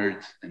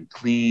honored and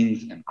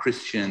clean and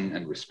Christian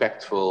and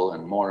respectful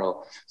and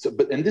moral. So,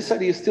 and this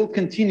idea still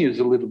continues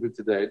a little bit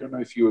today. I don't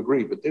know if you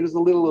agree, but there's a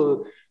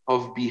little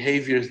of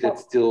behaviors that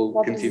still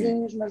continue.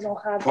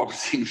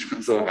 Pobrezinhos,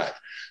 mas honrados.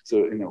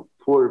 So,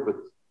 poor, but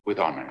with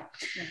honor.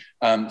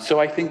 So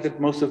I think that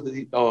most of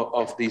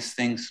these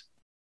things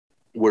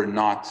were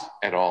not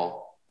at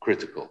all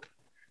critical.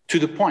 To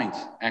the point,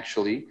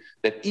 actually,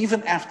 that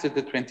even after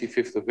the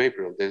 25th of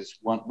April, there's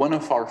one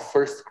of our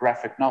first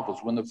graphic novels,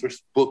 one of the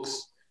first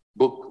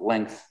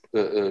book-length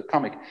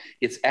comic.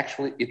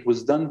 It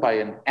was done by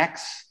an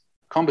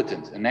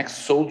ex-combatant, an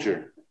ex-soldier,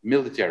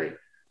 military,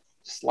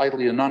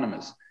 slightly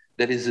anonymous,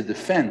 that is a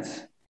defense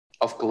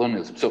of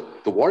colonialism. So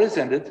the war has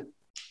ended.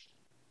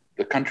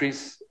 The countries,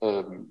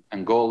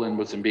 Angola and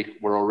Mozambique,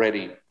 were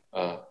already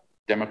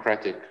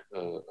democratic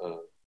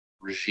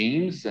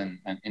regimes and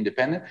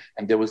independent.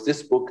 And there was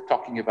this book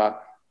talking about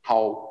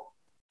how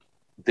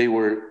they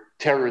were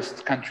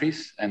terrorist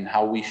countries and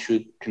how we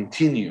should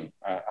continue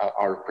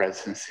our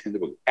presence in the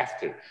book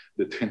after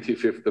the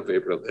 25th of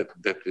April.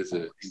 That is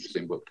an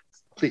interesting book.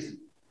 Please.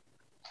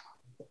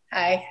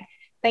 Hi,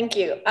 thank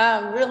you.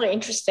 Really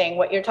interesting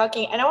what you're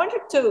talking. And I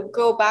wanted to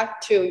go back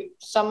to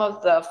some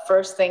of the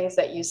first things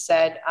that you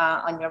said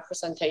on your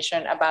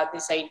presentation about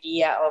this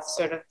idea of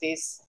sort of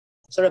these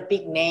sort of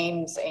big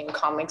names in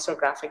comics or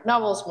graphic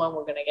novels, when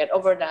we're going to get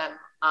over them,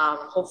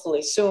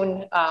 hopefully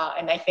soon.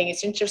 And I think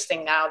it's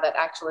interesting now that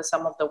actually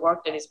some of the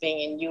work that is being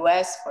in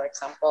US, for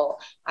example,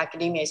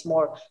 academia is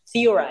more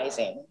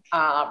theorizing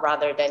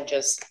rather than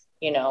just,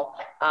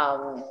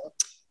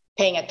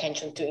 paying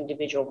attention to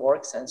individual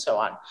works and so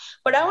on.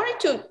 But I wanted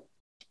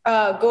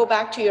to go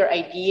back to your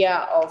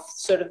idea of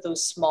sort of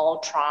those small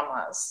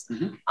traumas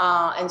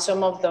and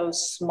some of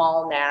those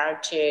small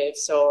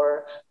narratives,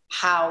 or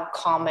how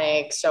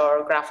comics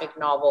or graphic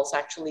novels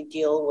actually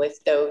deal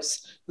with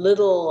those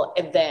little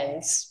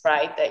events,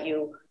 right? That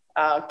you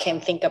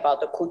can think about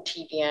the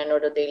quotidian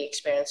or the daily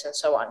experience and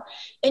so on.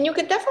 And you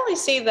can definitely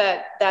see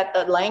that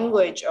the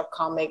language of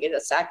comic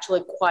is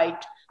actually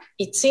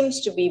it seems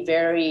to be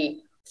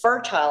very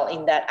fertile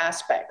in that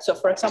aspect. So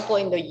for example,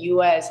 in the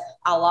US,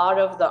 a lot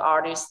of the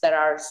artists that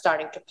are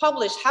starting to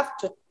publish have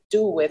to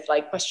do with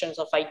like questions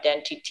of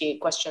identity,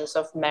 questions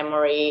of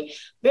memory,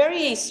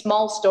 very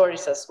small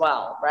stories as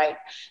well, right?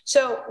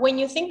 So when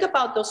you think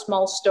about those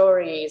small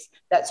stories,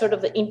 that sort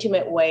of the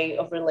intimate way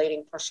of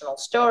relating personal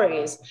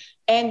stories,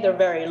 and they're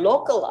very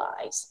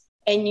localized,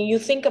 and you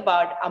think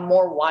about a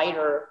more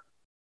wider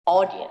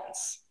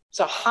audience.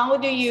 So how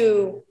do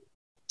you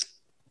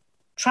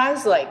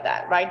translate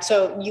that, right?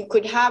 So you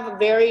could have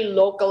very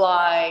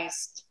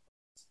localized,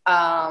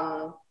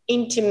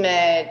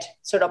 intimate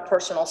sort of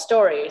personal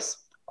stories,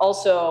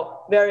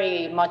 also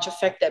very much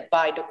affected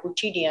by the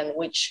quotidian,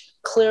 which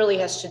clearly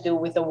has to do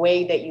with the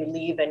way that you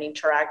live and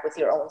interact with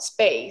your own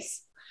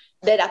space,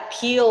 that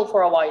appeal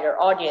for a wider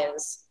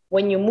audience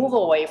when you move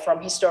away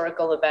from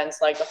historical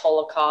events like the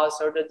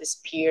Holocaust or the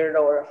disappeared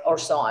or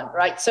so on,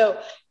 right? So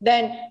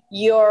then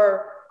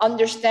your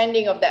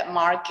understanding of that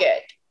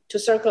market to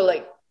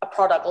circulate a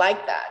product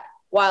like that,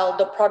 while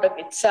the product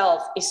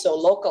itself is so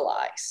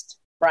localized,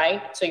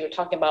 right? So you're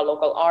talking about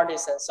local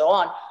artists and so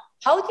on.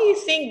 How do you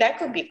think that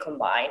could be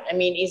combined? I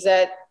mean, is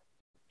that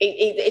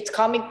it's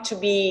coming to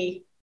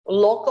be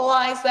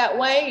localized that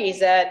way?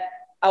 Is that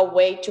a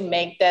way to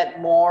make that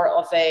more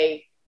of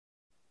a,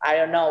 I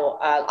don't know,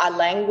 a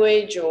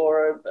language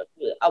or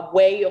a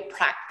way of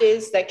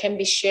practice that can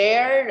be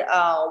shared?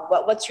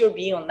 What's your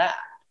view on that?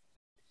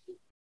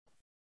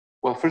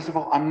 Well, first of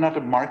all, I'm not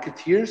a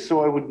marketeer,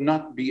 so I would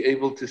not be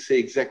able to say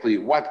exactly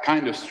what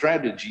kind of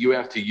strategy you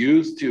have to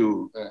use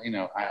to,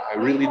 I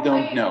really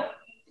don't know.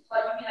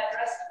 But you can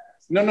address it.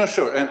 No,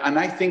 sure. And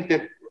I think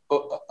that,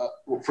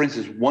 for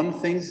instance, one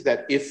thing is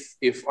that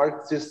if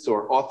artists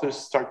or authors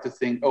start to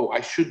think, oh,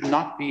 I should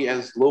not be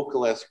as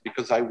local as,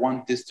 because I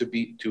want this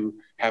to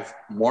have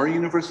more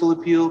universal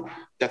appeal,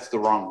 that's the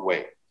wrong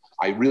way.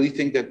 I really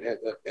think that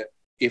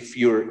if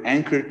you're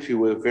anchored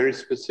to a very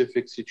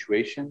specific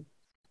situation,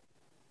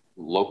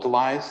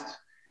 localized,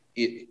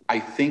 I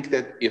think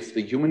that if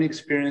the human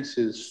experience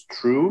is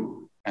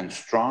true and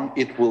strong,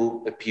 it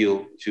will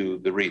appeal to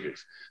the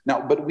readers. Now,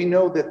 but we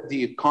know that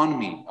the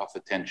economy of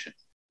attention,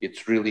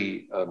 it's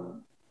really,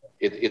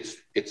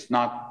 it's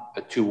not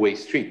a two-way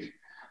street.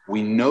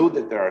 We know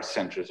that there are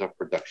centers of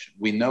production.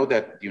 We know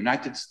that the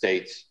United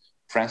States,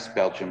 France,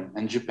 Belgium,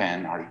 and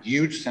Japan are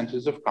huge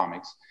centers of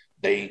comics.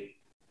 They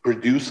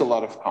produce a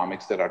lot of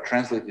comics that are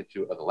translated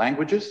to other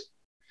languages.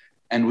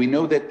 And we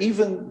know that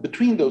even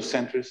between those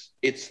centers,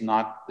 it's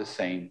not the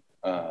same,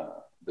 I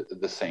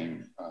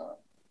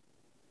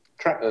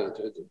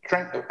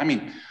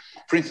mean,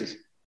 for instance,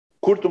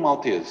 Curto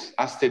Maltese,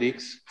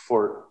 Asterix,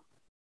 for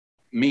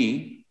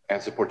me,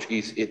 as a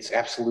Portuguese, it's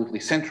absolutely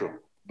central.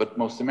 But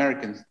most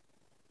Americans,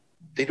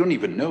 they don't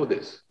even know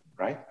this,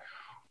 right?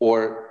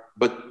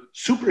 But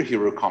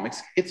superhero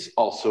comics, it's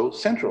also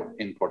central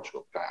in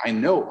Portugal. I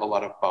know a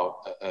lot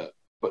about,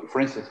 but for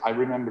instance, I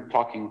remember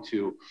talking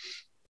to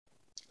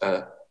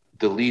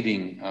the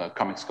leading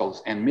comic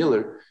scholars, Ann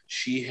Miller,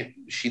 she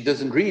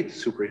doesn't read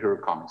superhero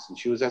comics. And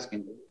she was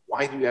asking,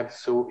 why do you have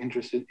so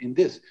interested in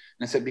this?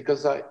 And I said,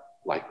 because I,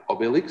 like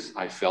Obelix,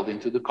 I fell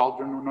into the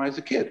cauldron when I was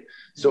a kid.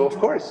 So of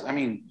course, I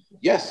mean,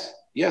 yes,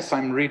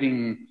 I'm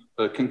reading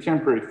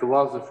contemporary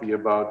philosophy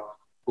about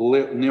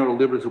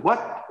neoliberalism.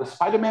 What? The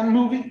Spider-Man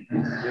movie?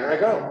 There I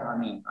go. I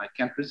mean, I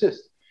can't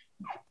resist.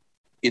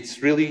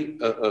 It's really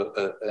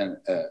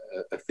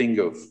a thing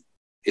of,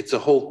 it's a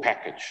whole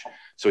package.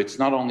 So it's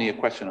not only a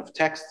question of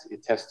text,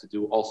 it has to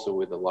do also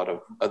with a lot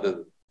of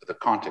the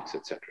context,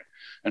 etc.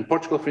 And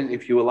Portugal,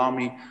 if you allow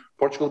me,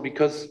 Portugal,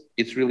 because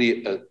it's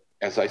really,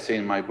 as I say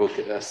in my book,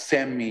 a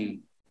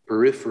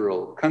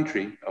semi-peripheral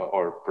country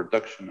or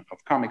production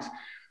of comics,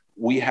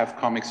 we have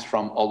comics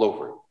from all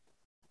over,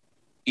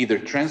 either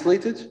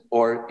translated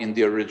or in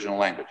the original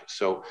language.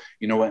 So,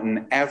 you know,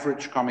 an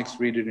average comics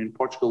reader in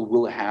Portugal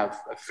will have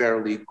a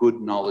fairly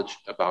good knowledge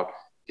about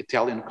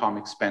Italian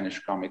comics, Spanish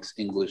comics,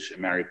 English,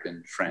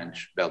 American,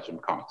 French, Belgian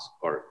comics,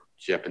 or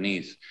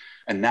Japanese.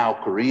 And now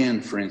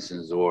Korean, for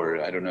instance,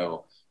 or I don't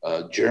know,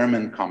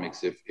 German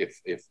comics,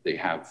 if they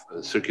have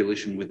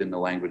circulation within the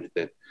language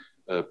that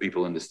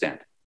people understand.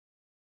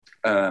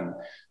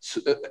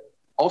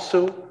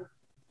 Also,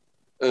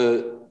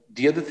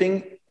 the other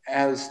thing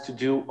has to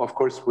do, of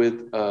course,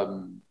 with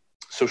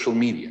social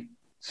media.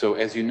 So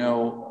as you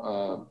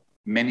know,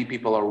 many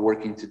people are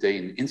working today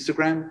in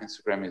Instagram.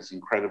 Instagram is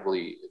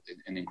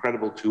an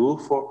incredible tool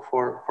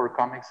for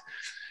comics.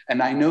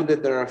 And I know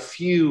that there are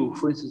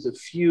for instance, a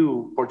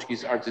few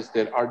Portuguese artists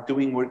that are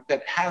doing work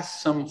that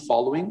has some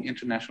following,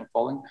 international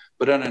following,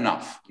 but not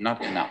enough.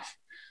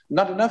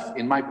 Not enough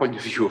in my point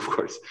of view, of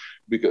course,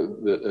 because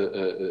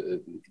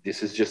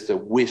this is just a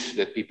wish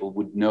that people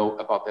would know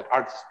about that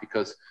artist,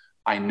 because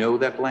I know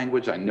that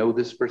language, I know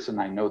this person,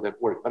 I know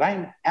that work, but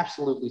I'm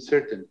absolutely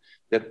certain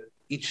that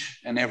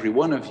each and every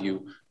one of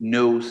you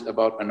knows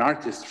about an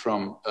artist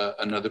from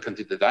another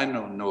country that I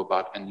don't know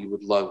about, and you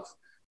would love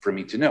for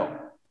me to know.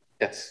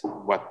 That's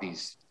what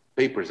these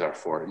papers are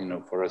for, you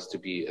know, for us to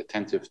be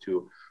attentive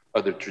to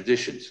other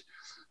traditions.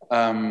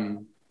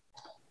 And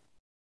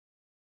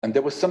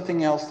there was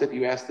something else that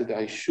you asked that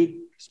I should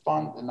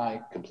respond, and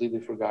I completely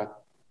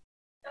forgot.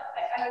 No,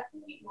 I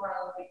think more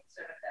on like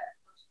sort of that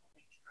personal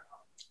nature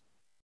of it,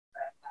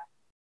 right?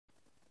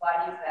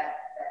 Why is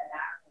that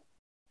natural,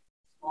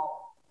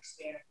 small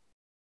experience,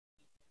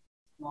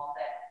 small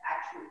that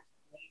actually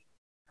made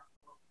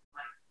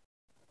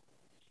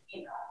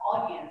you know,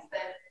 audience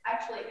that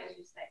actually, as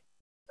you say,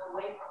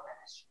 away from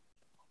that history,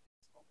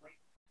 away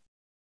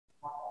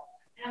from normal.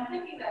 And I'm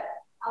thinking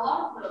that a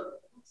lot of the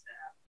books that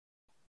are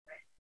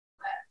right,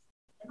 but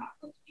they're not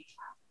going to be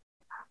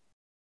transparent.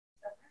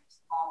 They're very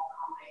small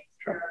comics.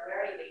 Sure. They're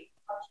very, they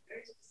touch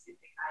very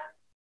specific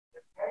items.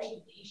 They're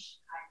very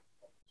niche kind of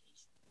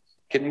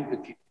publications.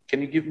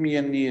 Can you give me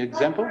any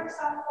example? Like, for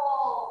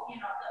example, you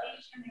know, the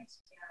Asian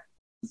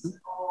experience,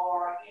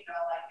 or you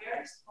know, like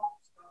very small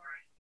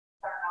stories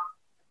that are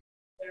not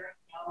very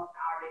known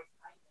artists.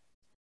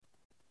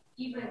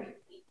 Even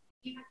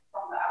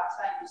from the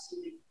outside, you see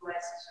the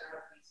US as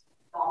sort of this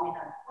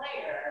dominant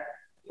player.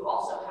 You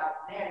also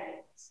have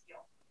narrative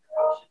skill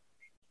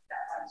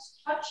that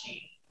is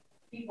touching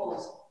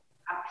people's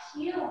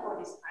appeal for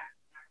this kind of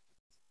narrative,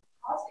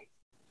 because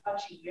it's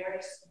touching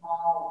very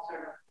small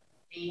sort of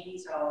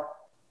things of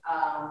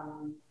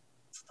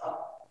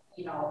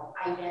you know,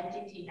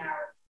 identity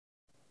narrative,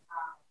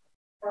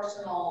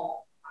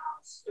 personal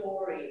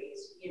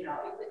stories. You know,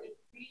 it really,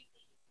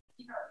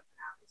 you know,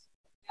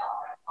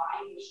 right?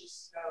 Why it was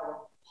just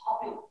so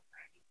popular,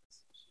 right?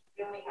 Because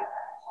you really had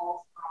that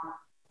pulse on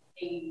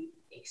a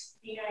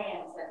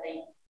experience that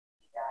they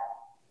that,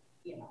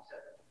 you know,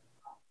 sort of.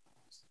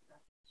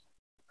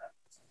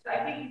 So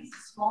I think it's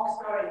a small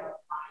story of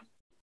mine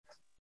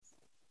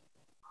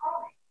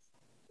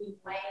in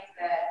ways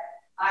that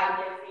by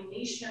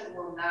definition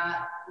we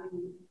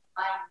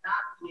might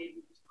not be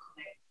able to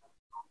connect.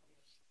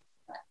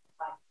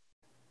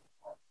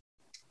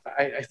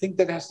 I think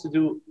that has to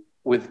do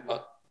with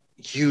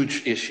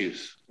huge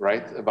issues,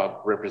 right?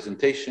 About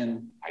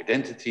representation,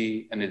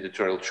 identity, and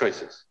editorial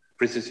choices.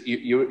 For instance,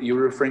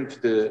 you're referring to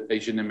the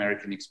Asian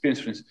American experience.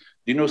 For instance,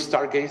 do you know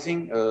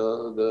Stargazing,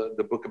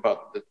 the book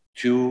about the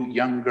two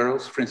young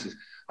girls? For instance,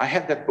 I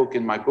had that book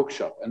in my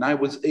bookshop, and I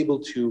was able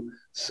to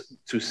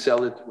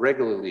sell it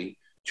regularly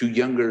to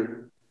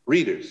younger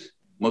readers,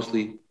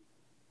 mostly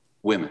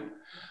women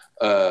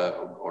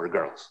or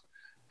girls.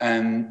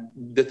 And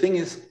the thing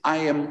is, I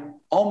am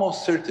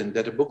almost certain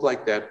that a book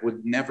like that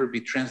would never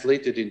be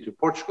translated into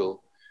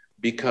Portugal,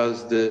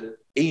 because the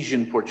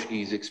Asian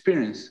Portuguese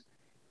experience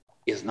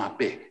is not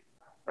big,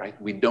 right?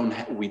 We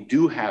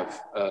do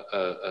have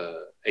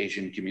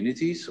Asian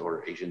communities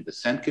or Asian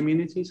descent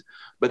communities,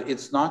 but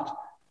it's not,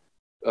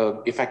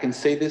 if I can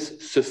say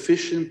this,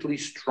 sufficiently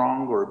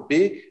strong or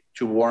big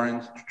to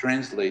warrant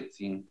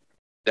translating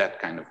that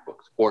kind of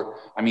books. Or,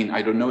 I mean,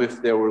 I don't know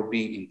if there will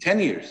be in 10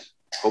 years,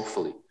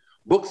 hopefully,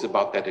 books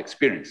about that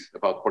experience,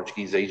 about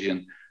Portuguese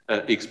Asian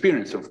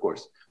experience, of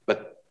course.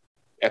 But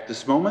at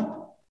this moment,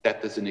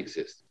 that doesn't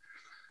exist.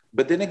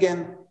 But then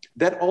again,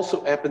 that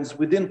also happens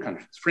within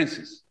countries. For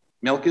instance,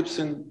 Mel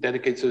Gibson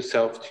dedicates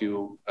herself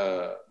to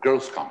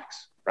girls'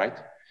 comics, right?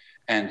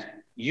 And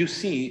you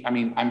see, I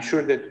mean, I'm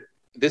sure that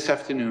this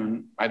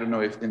afternoon, I don't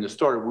know if in the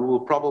store, we will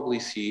probably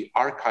see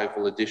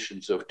archival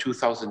editions of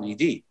 2000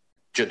 AD,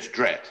 Judge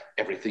Dredd,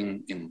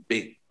 everything in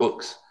big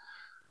books.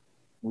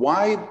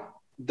 Why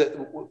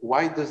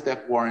does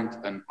that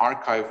warrant an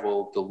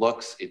archival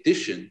deluxe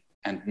edition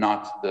and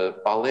not the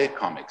ballet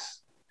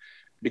comics?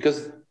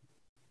 Because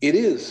it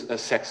is a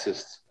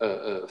sexist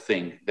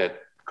thing that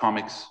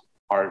comics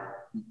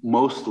are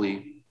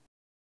mostly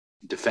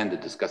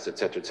defended, discussed, et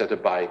cetera,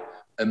 by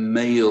a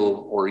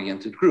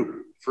male-oriented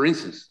group. For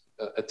instance,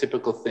 a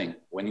typical thing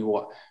when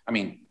you, I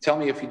mean, tell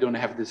me if you don't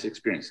have this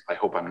experience. I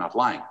hope I'm not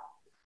lying.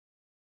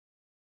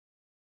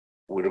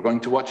 We're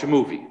going to watch a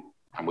movie.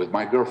 I'm with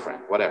my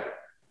girlfriend, whatever.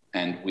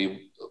 And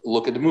we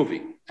look at the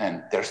movie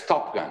and there's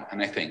Top Gun.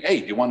 And I think,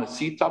 hey, do you want to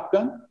see Top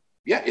Gun?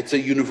 Yeah, it's a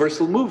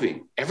universal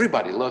movie.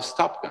 Everybody loves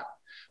Top Gun.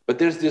 But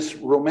there's this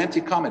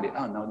romantic comedy.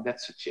 Oh, no,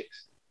 that's for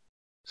chicks.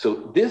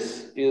 So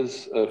this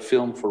is a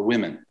film for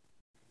women,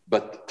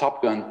 but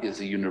Top Gun is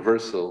a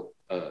universal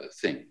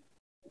thing.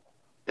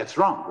 That's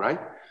wrong, right?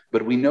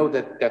 But we know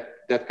that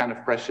that kind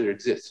of pressure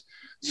exists.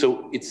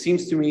 So it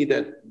seems to me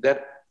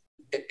that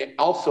it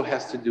also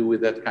has to do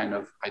with that kind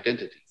of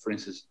identity. For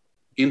instance,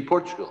 in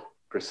Portugal,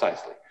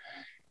 precisely.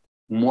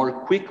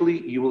 More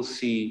quickly, you will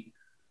see,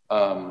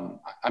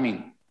 I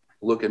mean,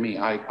 look at me,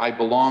 I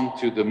belong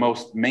to the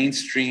most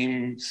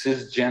mainstream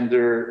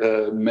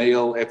cisgender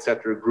male,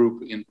 etc.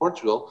 group in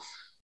Portugal,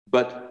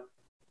 but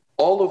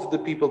all of the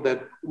people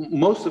that,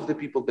 most of the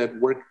people that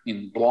work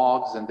in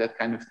blogs and that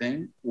kind of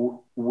thing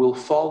will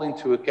fall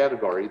into a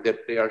category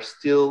that they are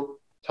still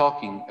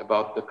talking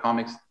about the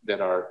comics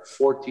that are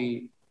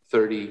 40,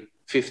 30,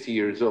 50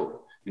 years old.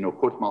 You know,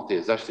 Corto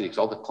Maltese, Asterix,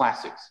 all the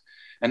classics.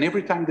 And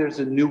every time there's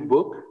a new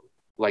book,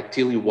 like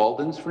Tilly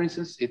Walden's, for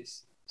instance,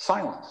 it's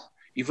silence.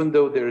 Even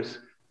though there's,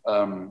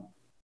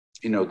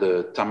 you know,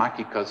 the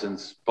Tamaki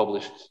cousins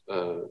published,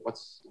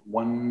 what's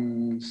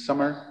one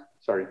summer?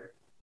 Sorry.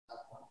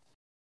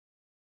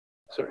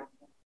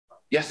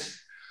 Yes,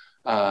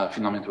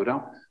 Finalmente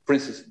Verão. For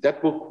instance,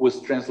 that book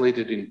was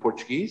translated in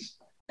Portuguese,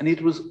 and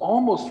it was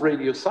almost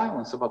radio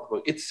silence about the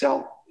book.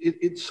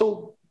 It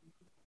sold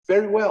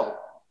very well,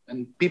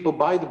 and people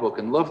buy the book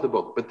and love the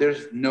book, but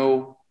there's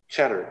no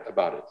chatter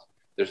about it.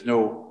 There's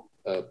no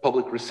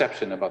public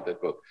reception about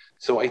that book.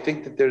 So I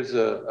think that there's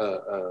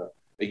a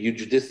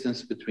huge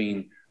distance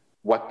between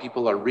what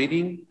people are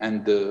reading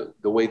and the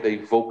way they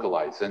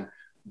vocalize. And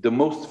the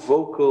most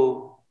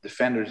vocal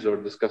defenders or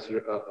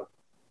discussers,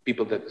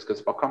 people that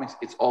discuss about comics,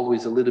 it's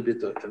always a little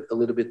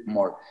bit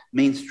more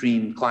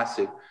mainstream,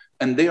 classic,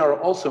 and they are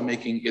also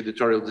making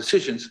editorial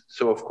decisions.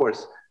 So of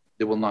course,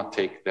 they will not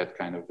take that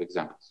kind of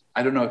examples.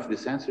 I don't know if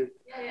this answered,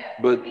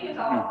 but I think it's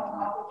all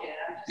complicated.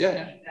 I'm just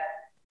saying that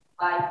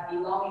by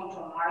belonging to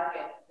a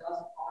market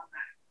doesn't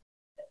automatically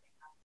that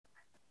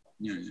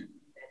they have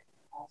that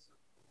also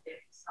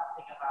there's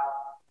something about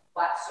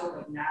what sort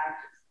of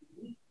narratives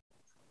we need,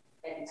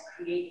 and it's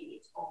creating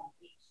its own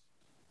niche.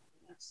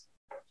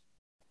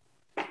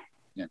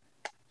 Yeah,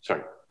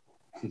 sorry.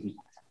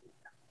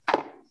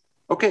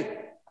 Okay.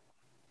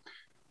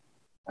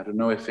 I don't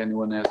know if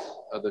anyone has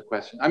other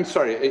questions. I'm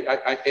sorry,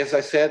 as I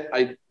said,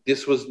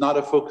 this was not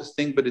a focus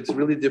thing, but it's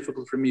really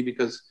difficult for me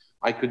because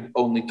I could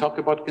only talk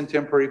about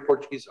contemporary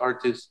Portuguese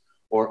artists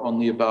or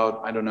only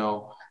about, I don't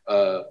know,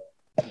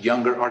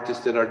 younger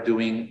artists that are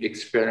doing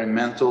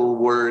experimental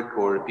work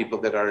or people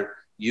that are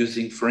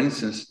using, for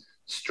instance,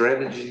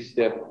 strategies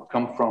that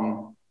come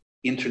from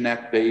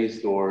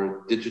internet-based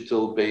or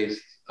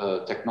digital-based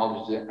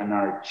technology and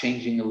are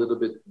changing a little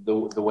bit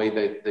the way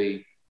that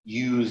they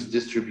use,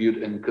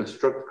 distribute, and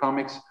construct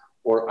comics.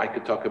 Or I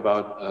could talk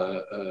about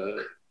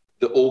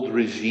the old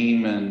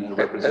regime and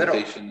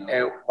representation.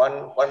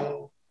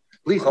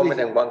 One comment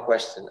and one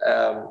question.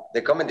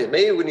 The comment is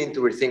maybe we need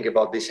to rethink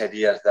about these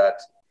ideas that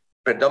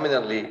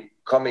predominantly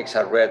comics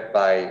are read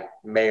by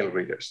male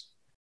readers.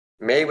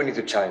 Maybe we need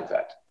to challenge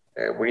that.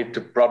 We need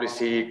to probably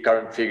see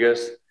current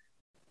figures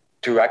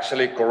to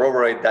actually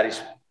corroborate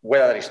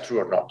whether that is true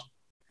or not.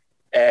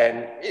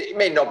 And it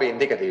may not be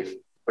indicative,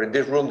 but in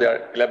this room there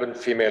are 11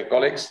 female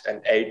colleagues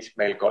and 8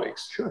 male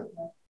colleagues. Sure.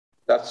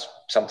 That's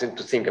something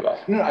to think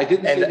about. No, I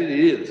didn't say that it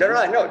is.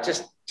 No,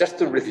 just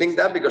to rethink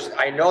that, because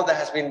I know that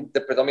has been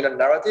the predominant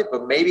narrative,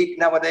 but maybe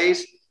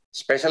nowadays,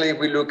 especially if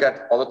we look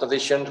at other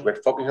traditions,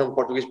 we're focusing on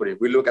Portuguese, but if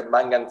we look at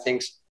manga and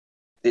things,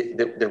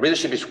 the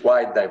readership is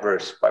quite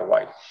diverse, quite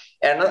wide.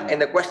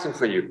 And the question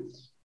for you,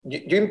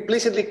 you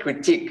implicitly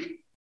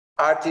critique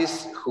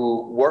artists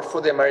who work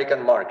for the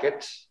American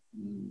market.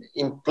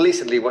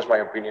 Implicitly was my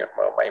opinion,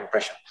 my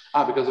impression.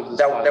 Because of the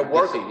style. They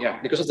work, yeah.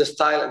 Because of the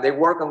style, they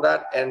work on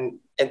that, and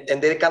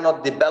they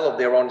cannot develop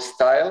their own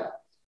style,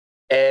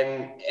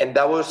 and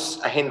that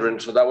was a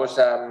hindrance. So that was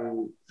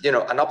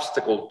an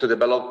obstacle to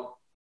develop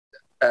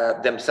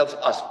themselves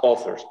as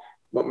authors.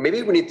 But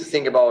maybe we need to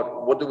think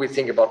about what do we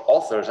think about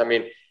authors. I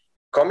mean,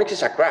 comics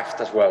is a craft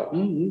as well.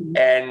 Mm-hmm.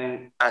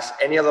 And as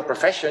any other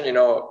profession, you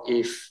know,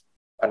 if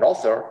an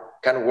author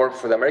can work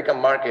for the American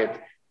market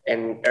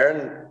and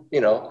earn,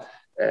 you know,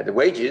 the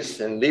wages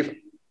and live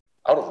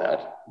out of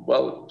that,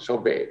 well, so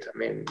be it. I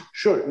mean,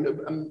 sure.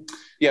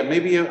 Yeah,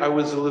 maybe I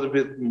was a little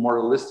bit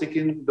moralistic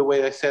in the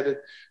way I said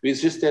it.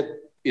 It's just that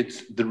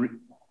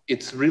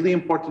it's really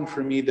important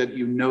for me that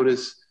you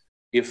notice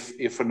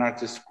if an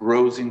artist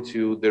grows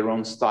into their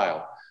own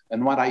style.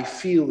 And what I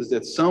feel is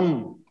that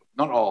some,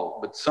 not all,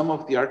 but some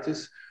of the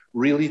artists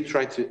really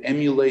try to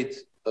emulate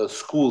a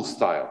school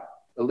style,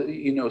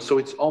 you know, so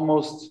it's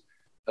almost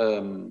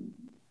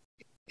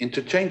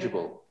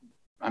interchangeable.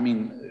 I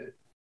mean,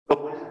 but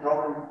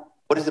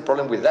what is the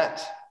problem with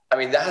that? I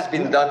mean, that has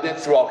been done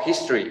throughout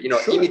history, you know,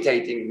 sure.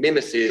 Imitating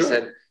mimesis, sure.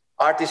 And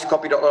artists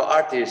copied other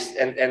artists,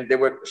 and there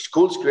were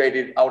schools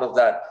created out of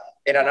that.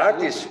 And an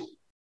artist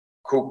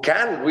who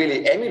can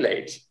really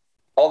emulate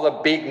all the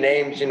big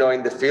names, you know,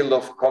 in the field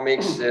of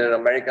comics,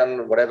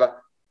 American,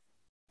 whatever,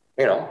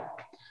 you know,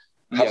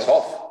 hats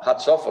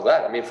off for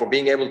that. I mean, for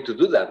being able to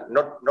do that.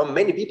 Not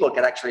many people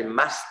can actually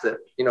master,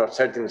 you know, a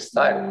certain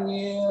style.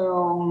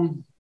 Yeah,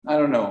 I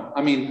don't know.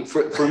 I mean,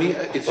 for me,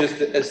 it's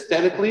just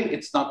aesthetically,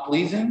 it's not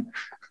pleasing,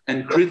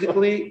 and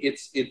critically,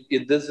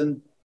 it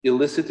doesn't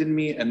elicit in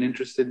me an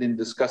interest in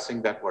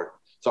discussing that work.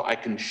 So I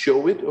can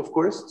show it, of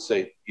course,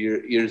 say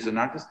here's an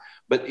artist,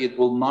 but it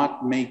will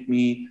not make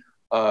me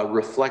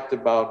reflect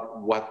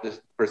about what this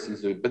person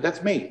is doing. But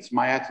that's me. It's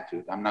my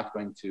attitude. I'm not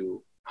going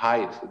to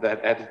hide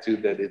that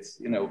attitude that it's,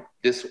 you know,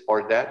 this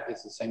or that.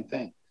 It's the same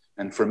thing.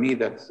 And for me,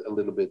 that's a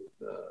little bit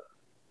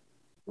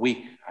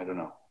weak. I don't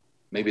know.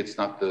 Maybe it's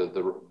not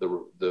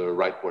the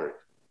right word.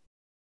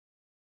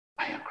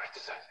 I am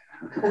criticizing.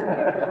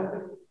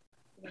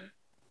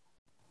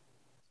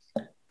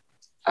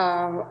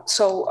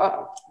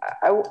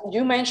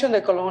 You mentioned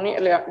the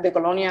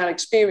colonial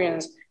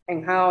experience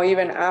and how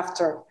even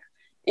after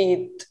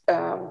it,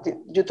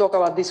 you talk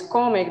about this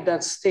comic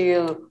that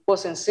still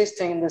was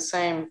insisting in the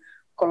same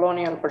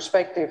colonial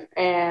perspective.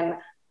 And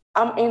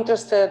I'm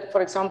interested,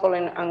 for example,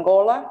 in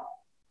Angola,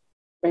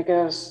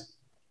 because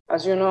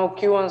as you know,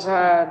 Cubans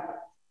had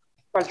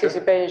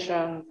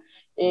participation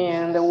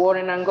in the war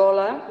in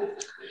Angola.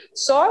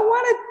 So I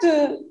wanted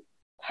to,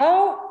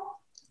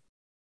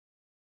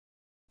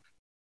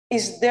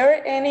 is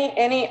there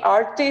any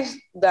artist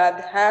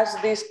that has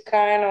this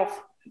kind of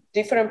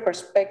different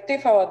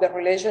perspective about the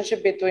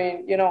relationship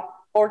between, you know,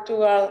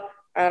 Portugal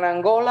and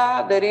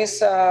Angola? There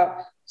is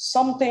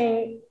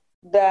something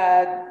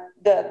that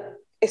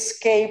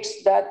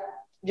escapes that,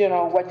 you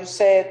know, what you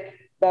said,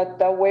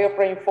 that way of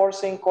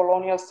reinforcing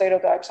colonial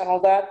stereotypes and all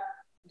that.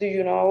 Do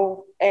you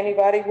know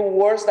anybody who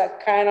wears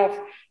that kind of,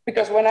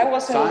 because when I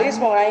was in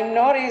Lisbon, I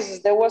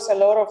noticed there was a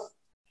lot of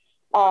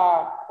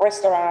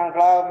restaurant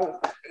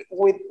club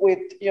with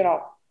you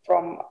know,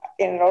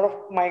 in a lot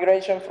of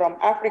migration from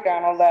Africa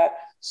and all that.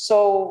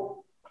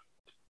 So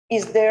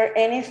is there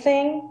any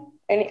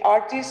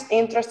artist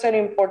interested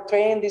in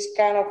portraying this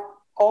kind of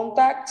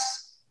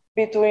contacts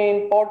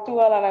between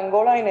Portugal and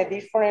Angola in a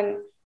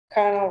different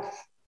kind of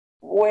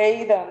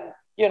way than,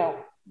 you know?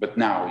 But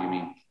now, you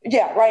mean?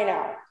 Yeah, right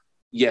now.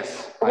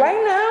 Yes.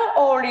 Right now,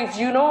 or if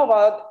you know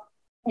about,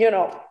 you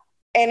know,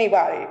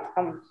 anybody.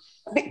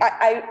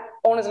 I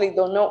honestly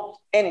don't know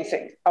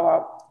anything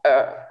about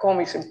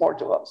comics in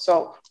Portugal.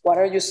 So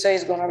whatever you say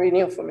is going to be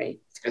new for me.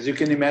 As you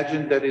can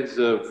imagine, that is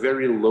a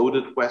very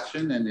loaded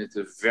question, and it's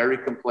a very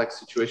complex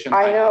situation.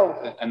 I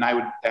know. And I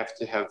would have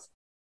to have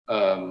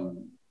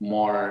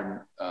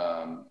more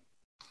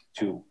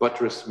to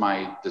buttress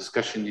my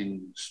discussion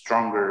in a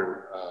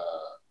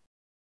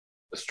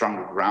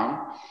stronger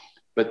ground.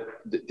 But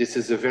this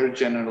is a very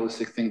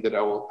generalistic thing that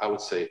I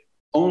would say.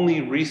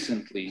 Only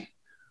recently,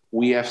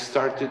 we have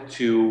started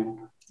to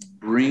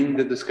bring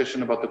the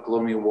discussion about the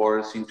colonial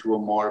wars into a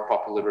more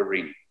popular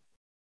arena.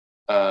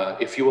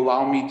 If you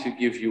allow me to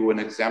give you an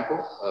example,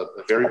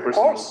 a very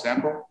personal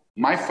example,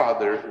 my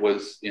father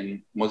was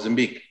in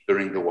Mozambique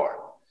during the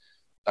war.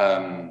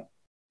 And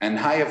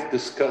I have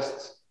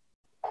discussed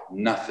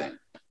nothing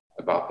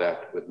about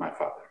that with my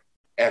father,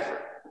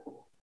 ever.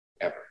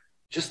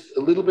 Just a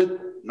little bit,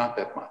 not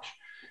that much.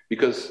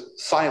 Because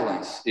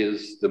silence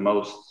is the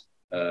most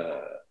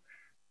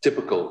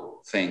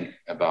typical thing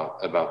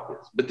about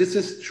this. But this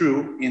is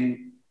true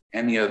in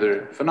any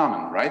other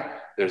phenomenon, right?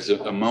 There's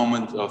a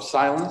moment of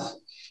silence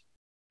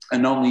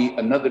and only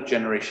another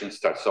generation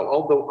starts. So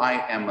although I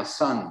am a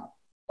son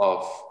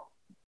of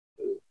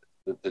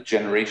the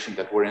generation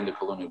that were in the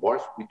colonial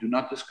wars, we do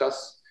not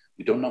discuss,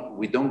 we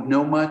don't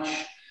know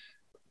much.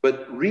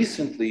 But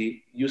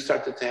recently you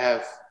started to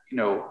have, you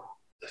know,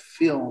 a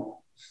film,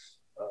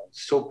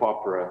 soap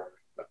opera,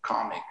 a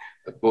comic,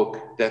 a book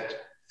that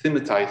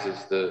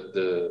thematizes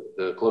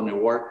the colonial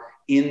war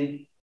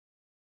in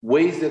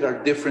ways that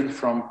are different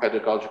from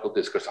pedagogical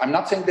discourse. I'm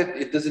not saying that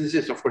it doesn't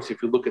exist. Of course,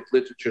 if you look at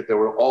literature, there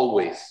were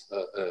always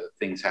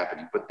things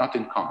happening, but not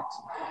in comics.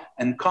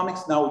 And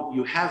comics now,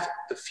 you have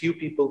a few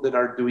people that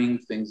are doing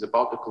things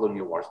about the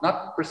colonial wars,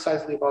 not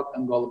precisely about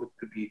Angola, but it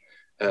could be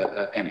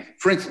anything.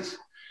 For instance,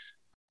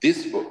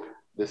 this book,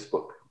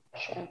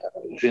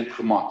 Gente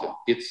Remota,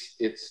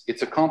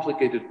 it's a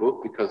complicated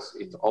book because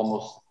it's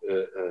almost,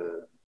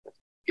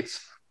 it's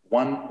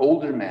one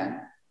older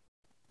man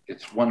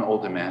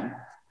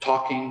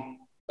talking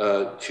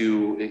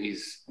to,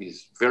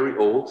 he's very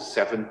old,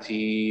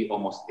 70,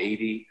 almost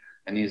 80,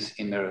 and he's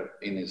in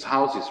his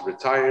house, he's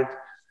retired,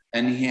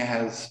 and he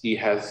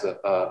has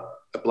a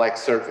black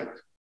servant.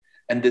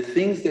 And the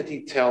things that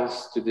he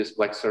tells to this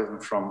black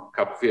servant from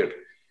Cabo Verde,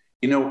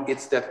 you know,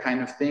 it's that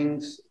kind of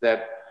things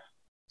that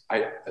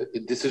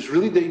this is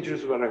really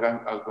dangerous what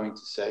I'm going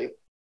to say,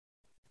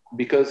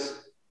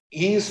 because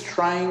he's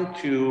trying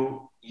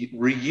to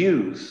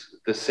reuse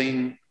the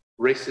same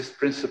racist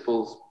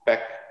principles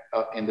back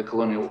in the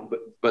colonial,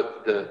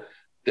 but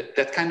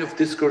that kind of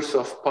discourse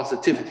of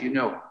positivity, you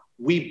know,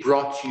 we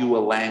brought you a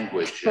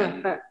language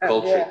and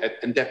culture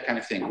and that kind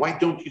of thing. Why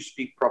don't you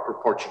speak proper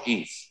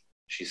Portuguese?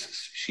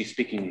 She's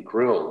speaking in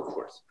Creole, of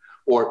course,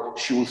 or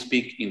she will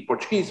speak in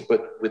Portuguese,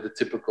 but with a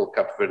typical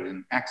Cape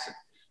Verdean accent.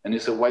 And he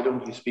said, why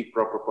don't you speak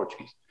proper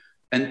Portuguese?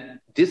 And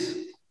this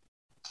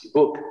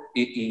book,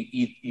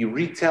 he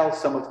retells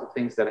some of the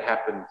things that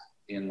happened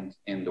in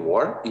the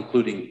war,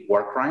 including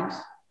war crimes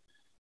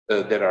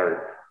that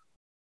are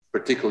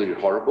particularly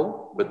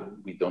horrible,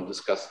 but we don't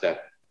discuss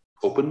that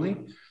openly.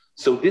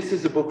 So this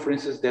is a book, for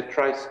instance, that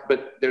tries,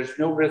 but there's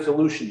no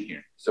resolution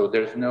here. So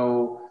there's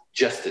no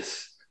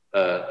justice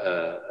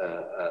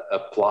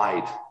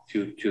applied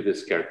to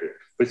this character.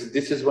 But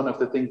this is one of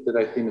the things that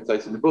I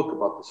thematize in the book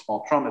about the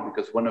small trauma,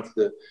 because one of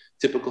the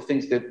typical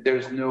things that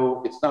there's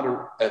no, it's not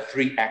a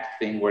 3-act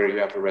thing where you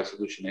have a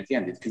resolution at the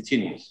end, it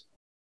continues.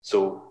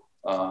 So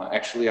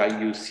actually I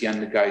use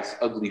Sian Guy's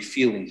ugly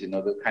feelings, you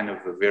know, the kind of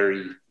a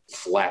very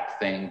flat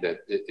thing that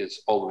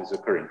is always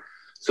occurring.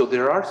 So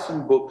there are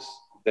some books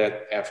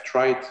that have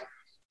tried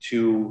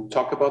to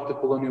talk about the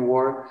colonial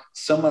war.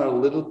 Some are a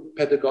little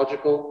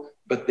pedagogical,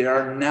 but there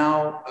are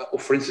now,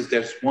 for instance,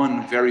 there's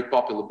one very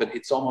popular, but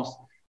it's almost,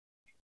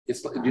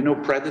 it's like, you know,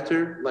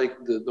 Predator,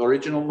 like the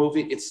original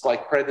movie, it's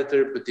like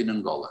Predator, but in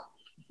Angola.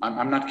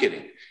 I'm not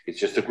kidding. It's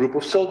just a group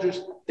of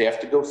soldiers. They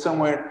have to go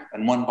somewhere,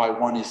 and one by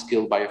one is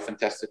killed by a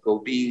fantastical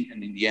being,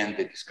 and in the end,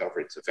 they discover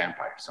it's a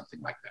vampire, something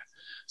like that.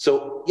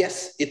 So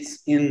yes,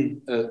 it's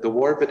in the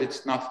war, but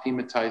it's not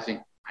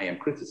thematizing. I am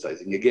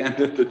criticizing again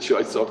the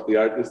choice of the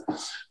artist,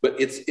 but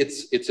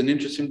it's an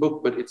interesting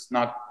book, but it's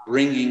not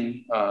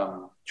bringing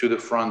to the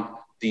front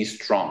these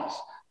traumas.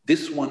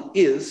 This one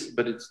is,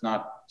 but it's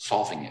not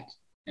solving it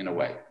in a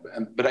way.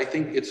 But I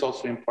think it's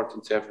also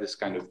important to have this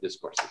kind of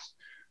discourses,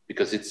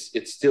 because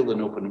it's still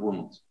an open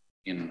wound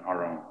in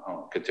our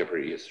own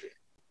contemporary history.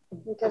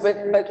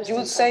 But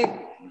you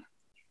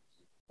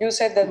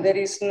said that there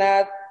is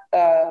not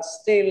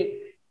still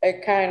a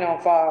kind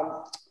of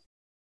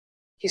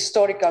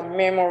historical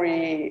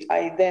memory,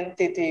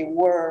 identity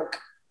work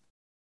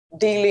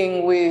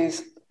dealing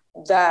with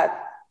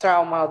that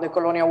trauma of the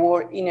colonial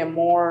war in a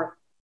more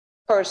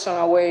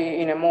personal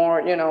way, in a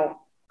more, you know,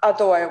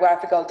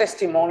 autobiographical,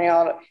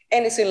 testimonial,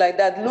 anything like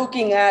that,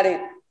 looking at it.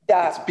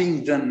 It's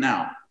being done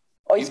now.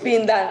 Oh, it's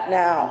being done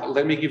now.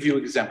 Let me give you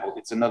an example.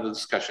 It's another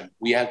discussion.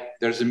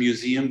 There's a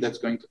museum that's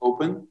going to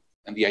open,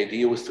 and the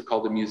idea was to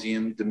call the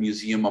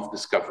Museum of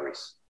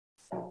Discoveries.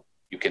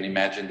 You can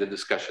imagine the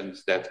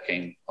discussions that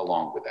came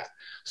along with that.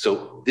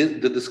 So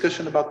the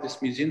discussion about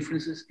this museum, for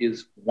instance,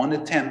 is one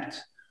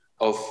attempt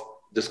of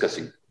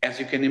discussing. As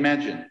you can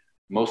imagine,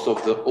 most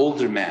of the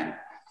older men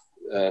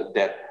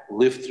that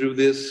lived through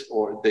this,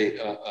 or they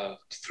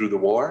through the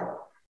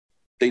war,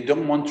 they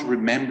don't want to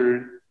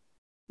remember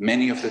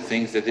many of the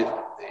things that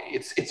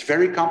it's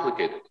very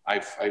complicated.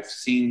 I've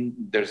seen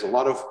there's a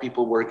lot of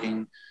people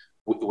working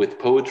with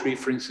poetry,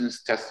 for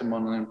instance,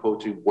 testimonial and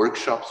poetry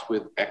workshops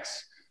with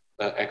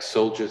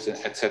ex-soldiers,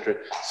 etc.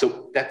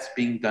 So that's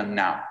being done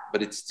now,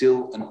 but it's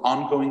still an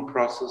ongoing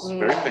process,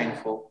 very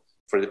painful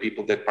for the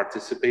people that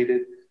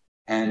participated,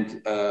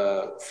 and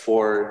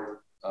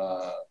for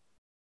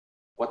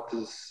what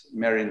does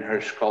Marion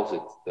Hirsch calls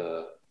it,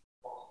 the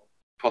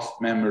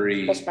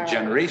post-memory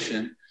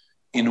generation,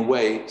 in a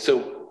way.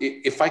 So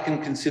if I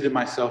can consider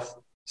myself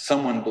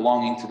someone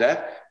belonging to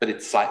that, but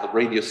it's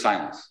radio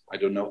silence. I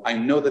don't know. I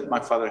know that my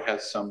father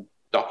has some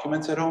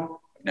documents at home.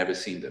 I've never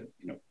seen them,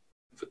 you know,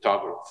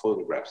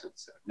 photographs,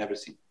 I've never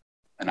seen.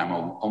 And I'm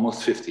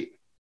almost 50.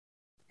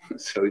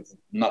 So it's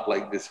not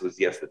like this was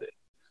yesterday.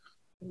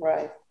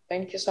 Right.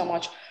 Thank you so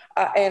much.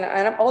 And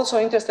I'm also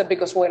interested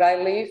because where I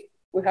live,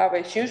 we have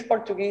a huge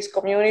Portuguese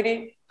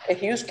community, a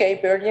huge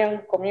Cape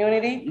Verdean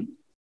community.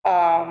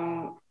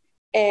 Mm-hmm.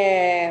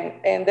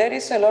 And there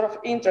is a lot of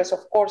interest,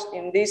 of course,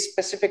 in these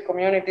specific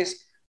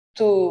communities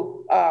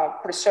to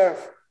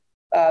preserve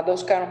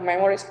those kind of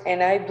memories.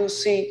 And I do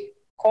see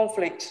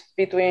conflict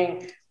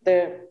between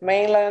the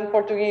mainland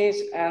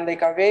Portuguese and the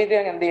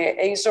Caribbean and the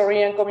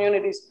Azorean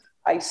communities.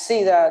 I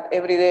see that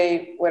every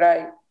day where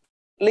I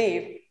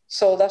live.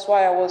 So that's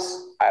why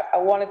I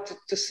wanted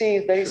to see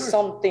if there is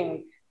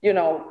something, you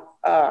know,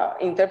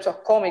 in terms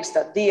of comics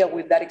that deal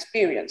with that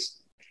experience.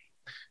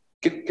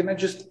 Can I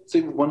just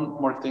say one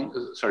more thing?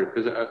 Sorry,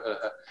 because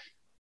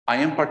I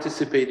am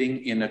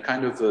participating in a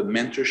kind of a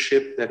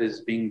mentorship that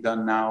is being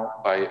done now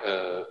by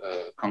a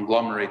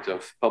conglomerate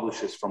of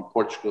publishers from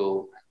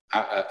Portugal,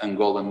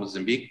 Angola, and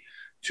Mozambique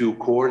to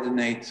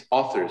coordinate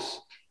authors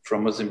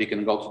from Mozambique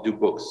and Angola to do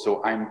books.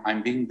 So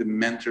I'm being the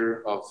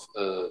mentor of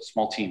a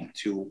small team,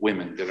 2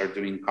 women that are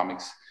doing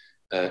comics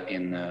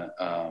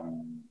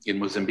in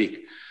Mozambique.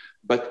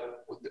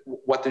 But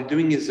what they're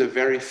doing is a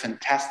very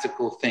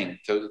fantastical thing.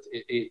 So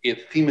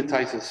it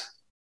thematizes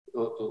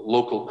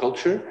local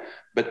culture,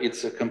 but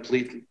it's a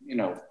complete,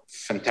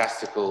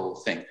 fantastical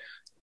thing.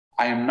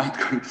 I am not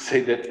going to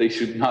say that they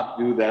should not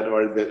do that,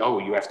 or that, oh,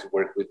 you have to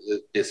work with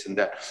this and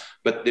that.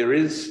 But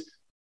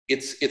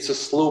it's a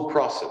slow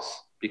process,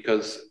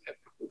 because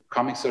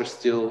comics are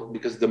still,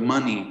 because the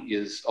money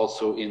is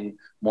also in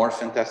more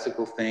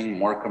fantastical thing,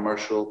 more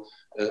commercial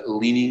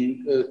leaning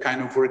kind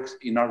of works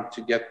in order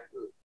to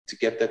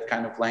get that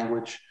kind of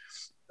language.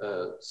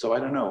 So I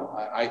don't know.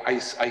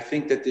 I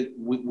think that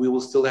we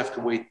will still have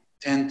to wait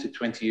 10 to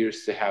 20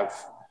 years to have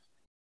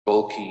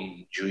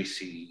bulky,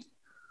 juicy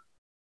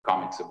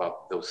comics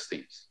about those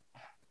themes.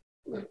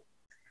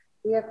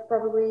 We have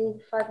probably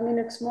 5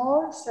 minutes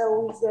more.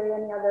 So is there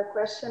any other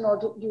question, or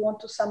do you want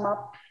to sum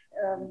up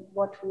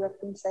what we have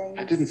been saying?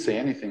 I didn't say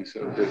anything, so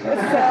there's no...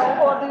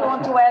 Or do you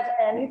want to add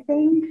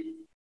anything?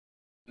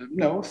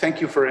 No, thank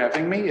you for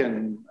having me,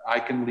 and I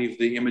can leave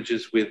the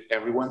images with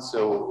everyone.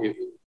 So if,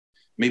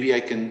 maybe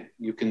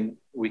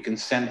we can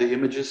send the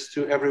images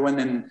to everyone,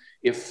 and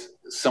if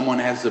someone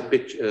has a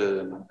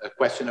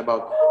question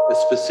about a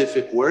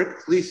specific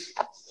work, please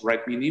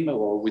write me an email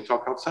or we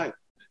talk outside.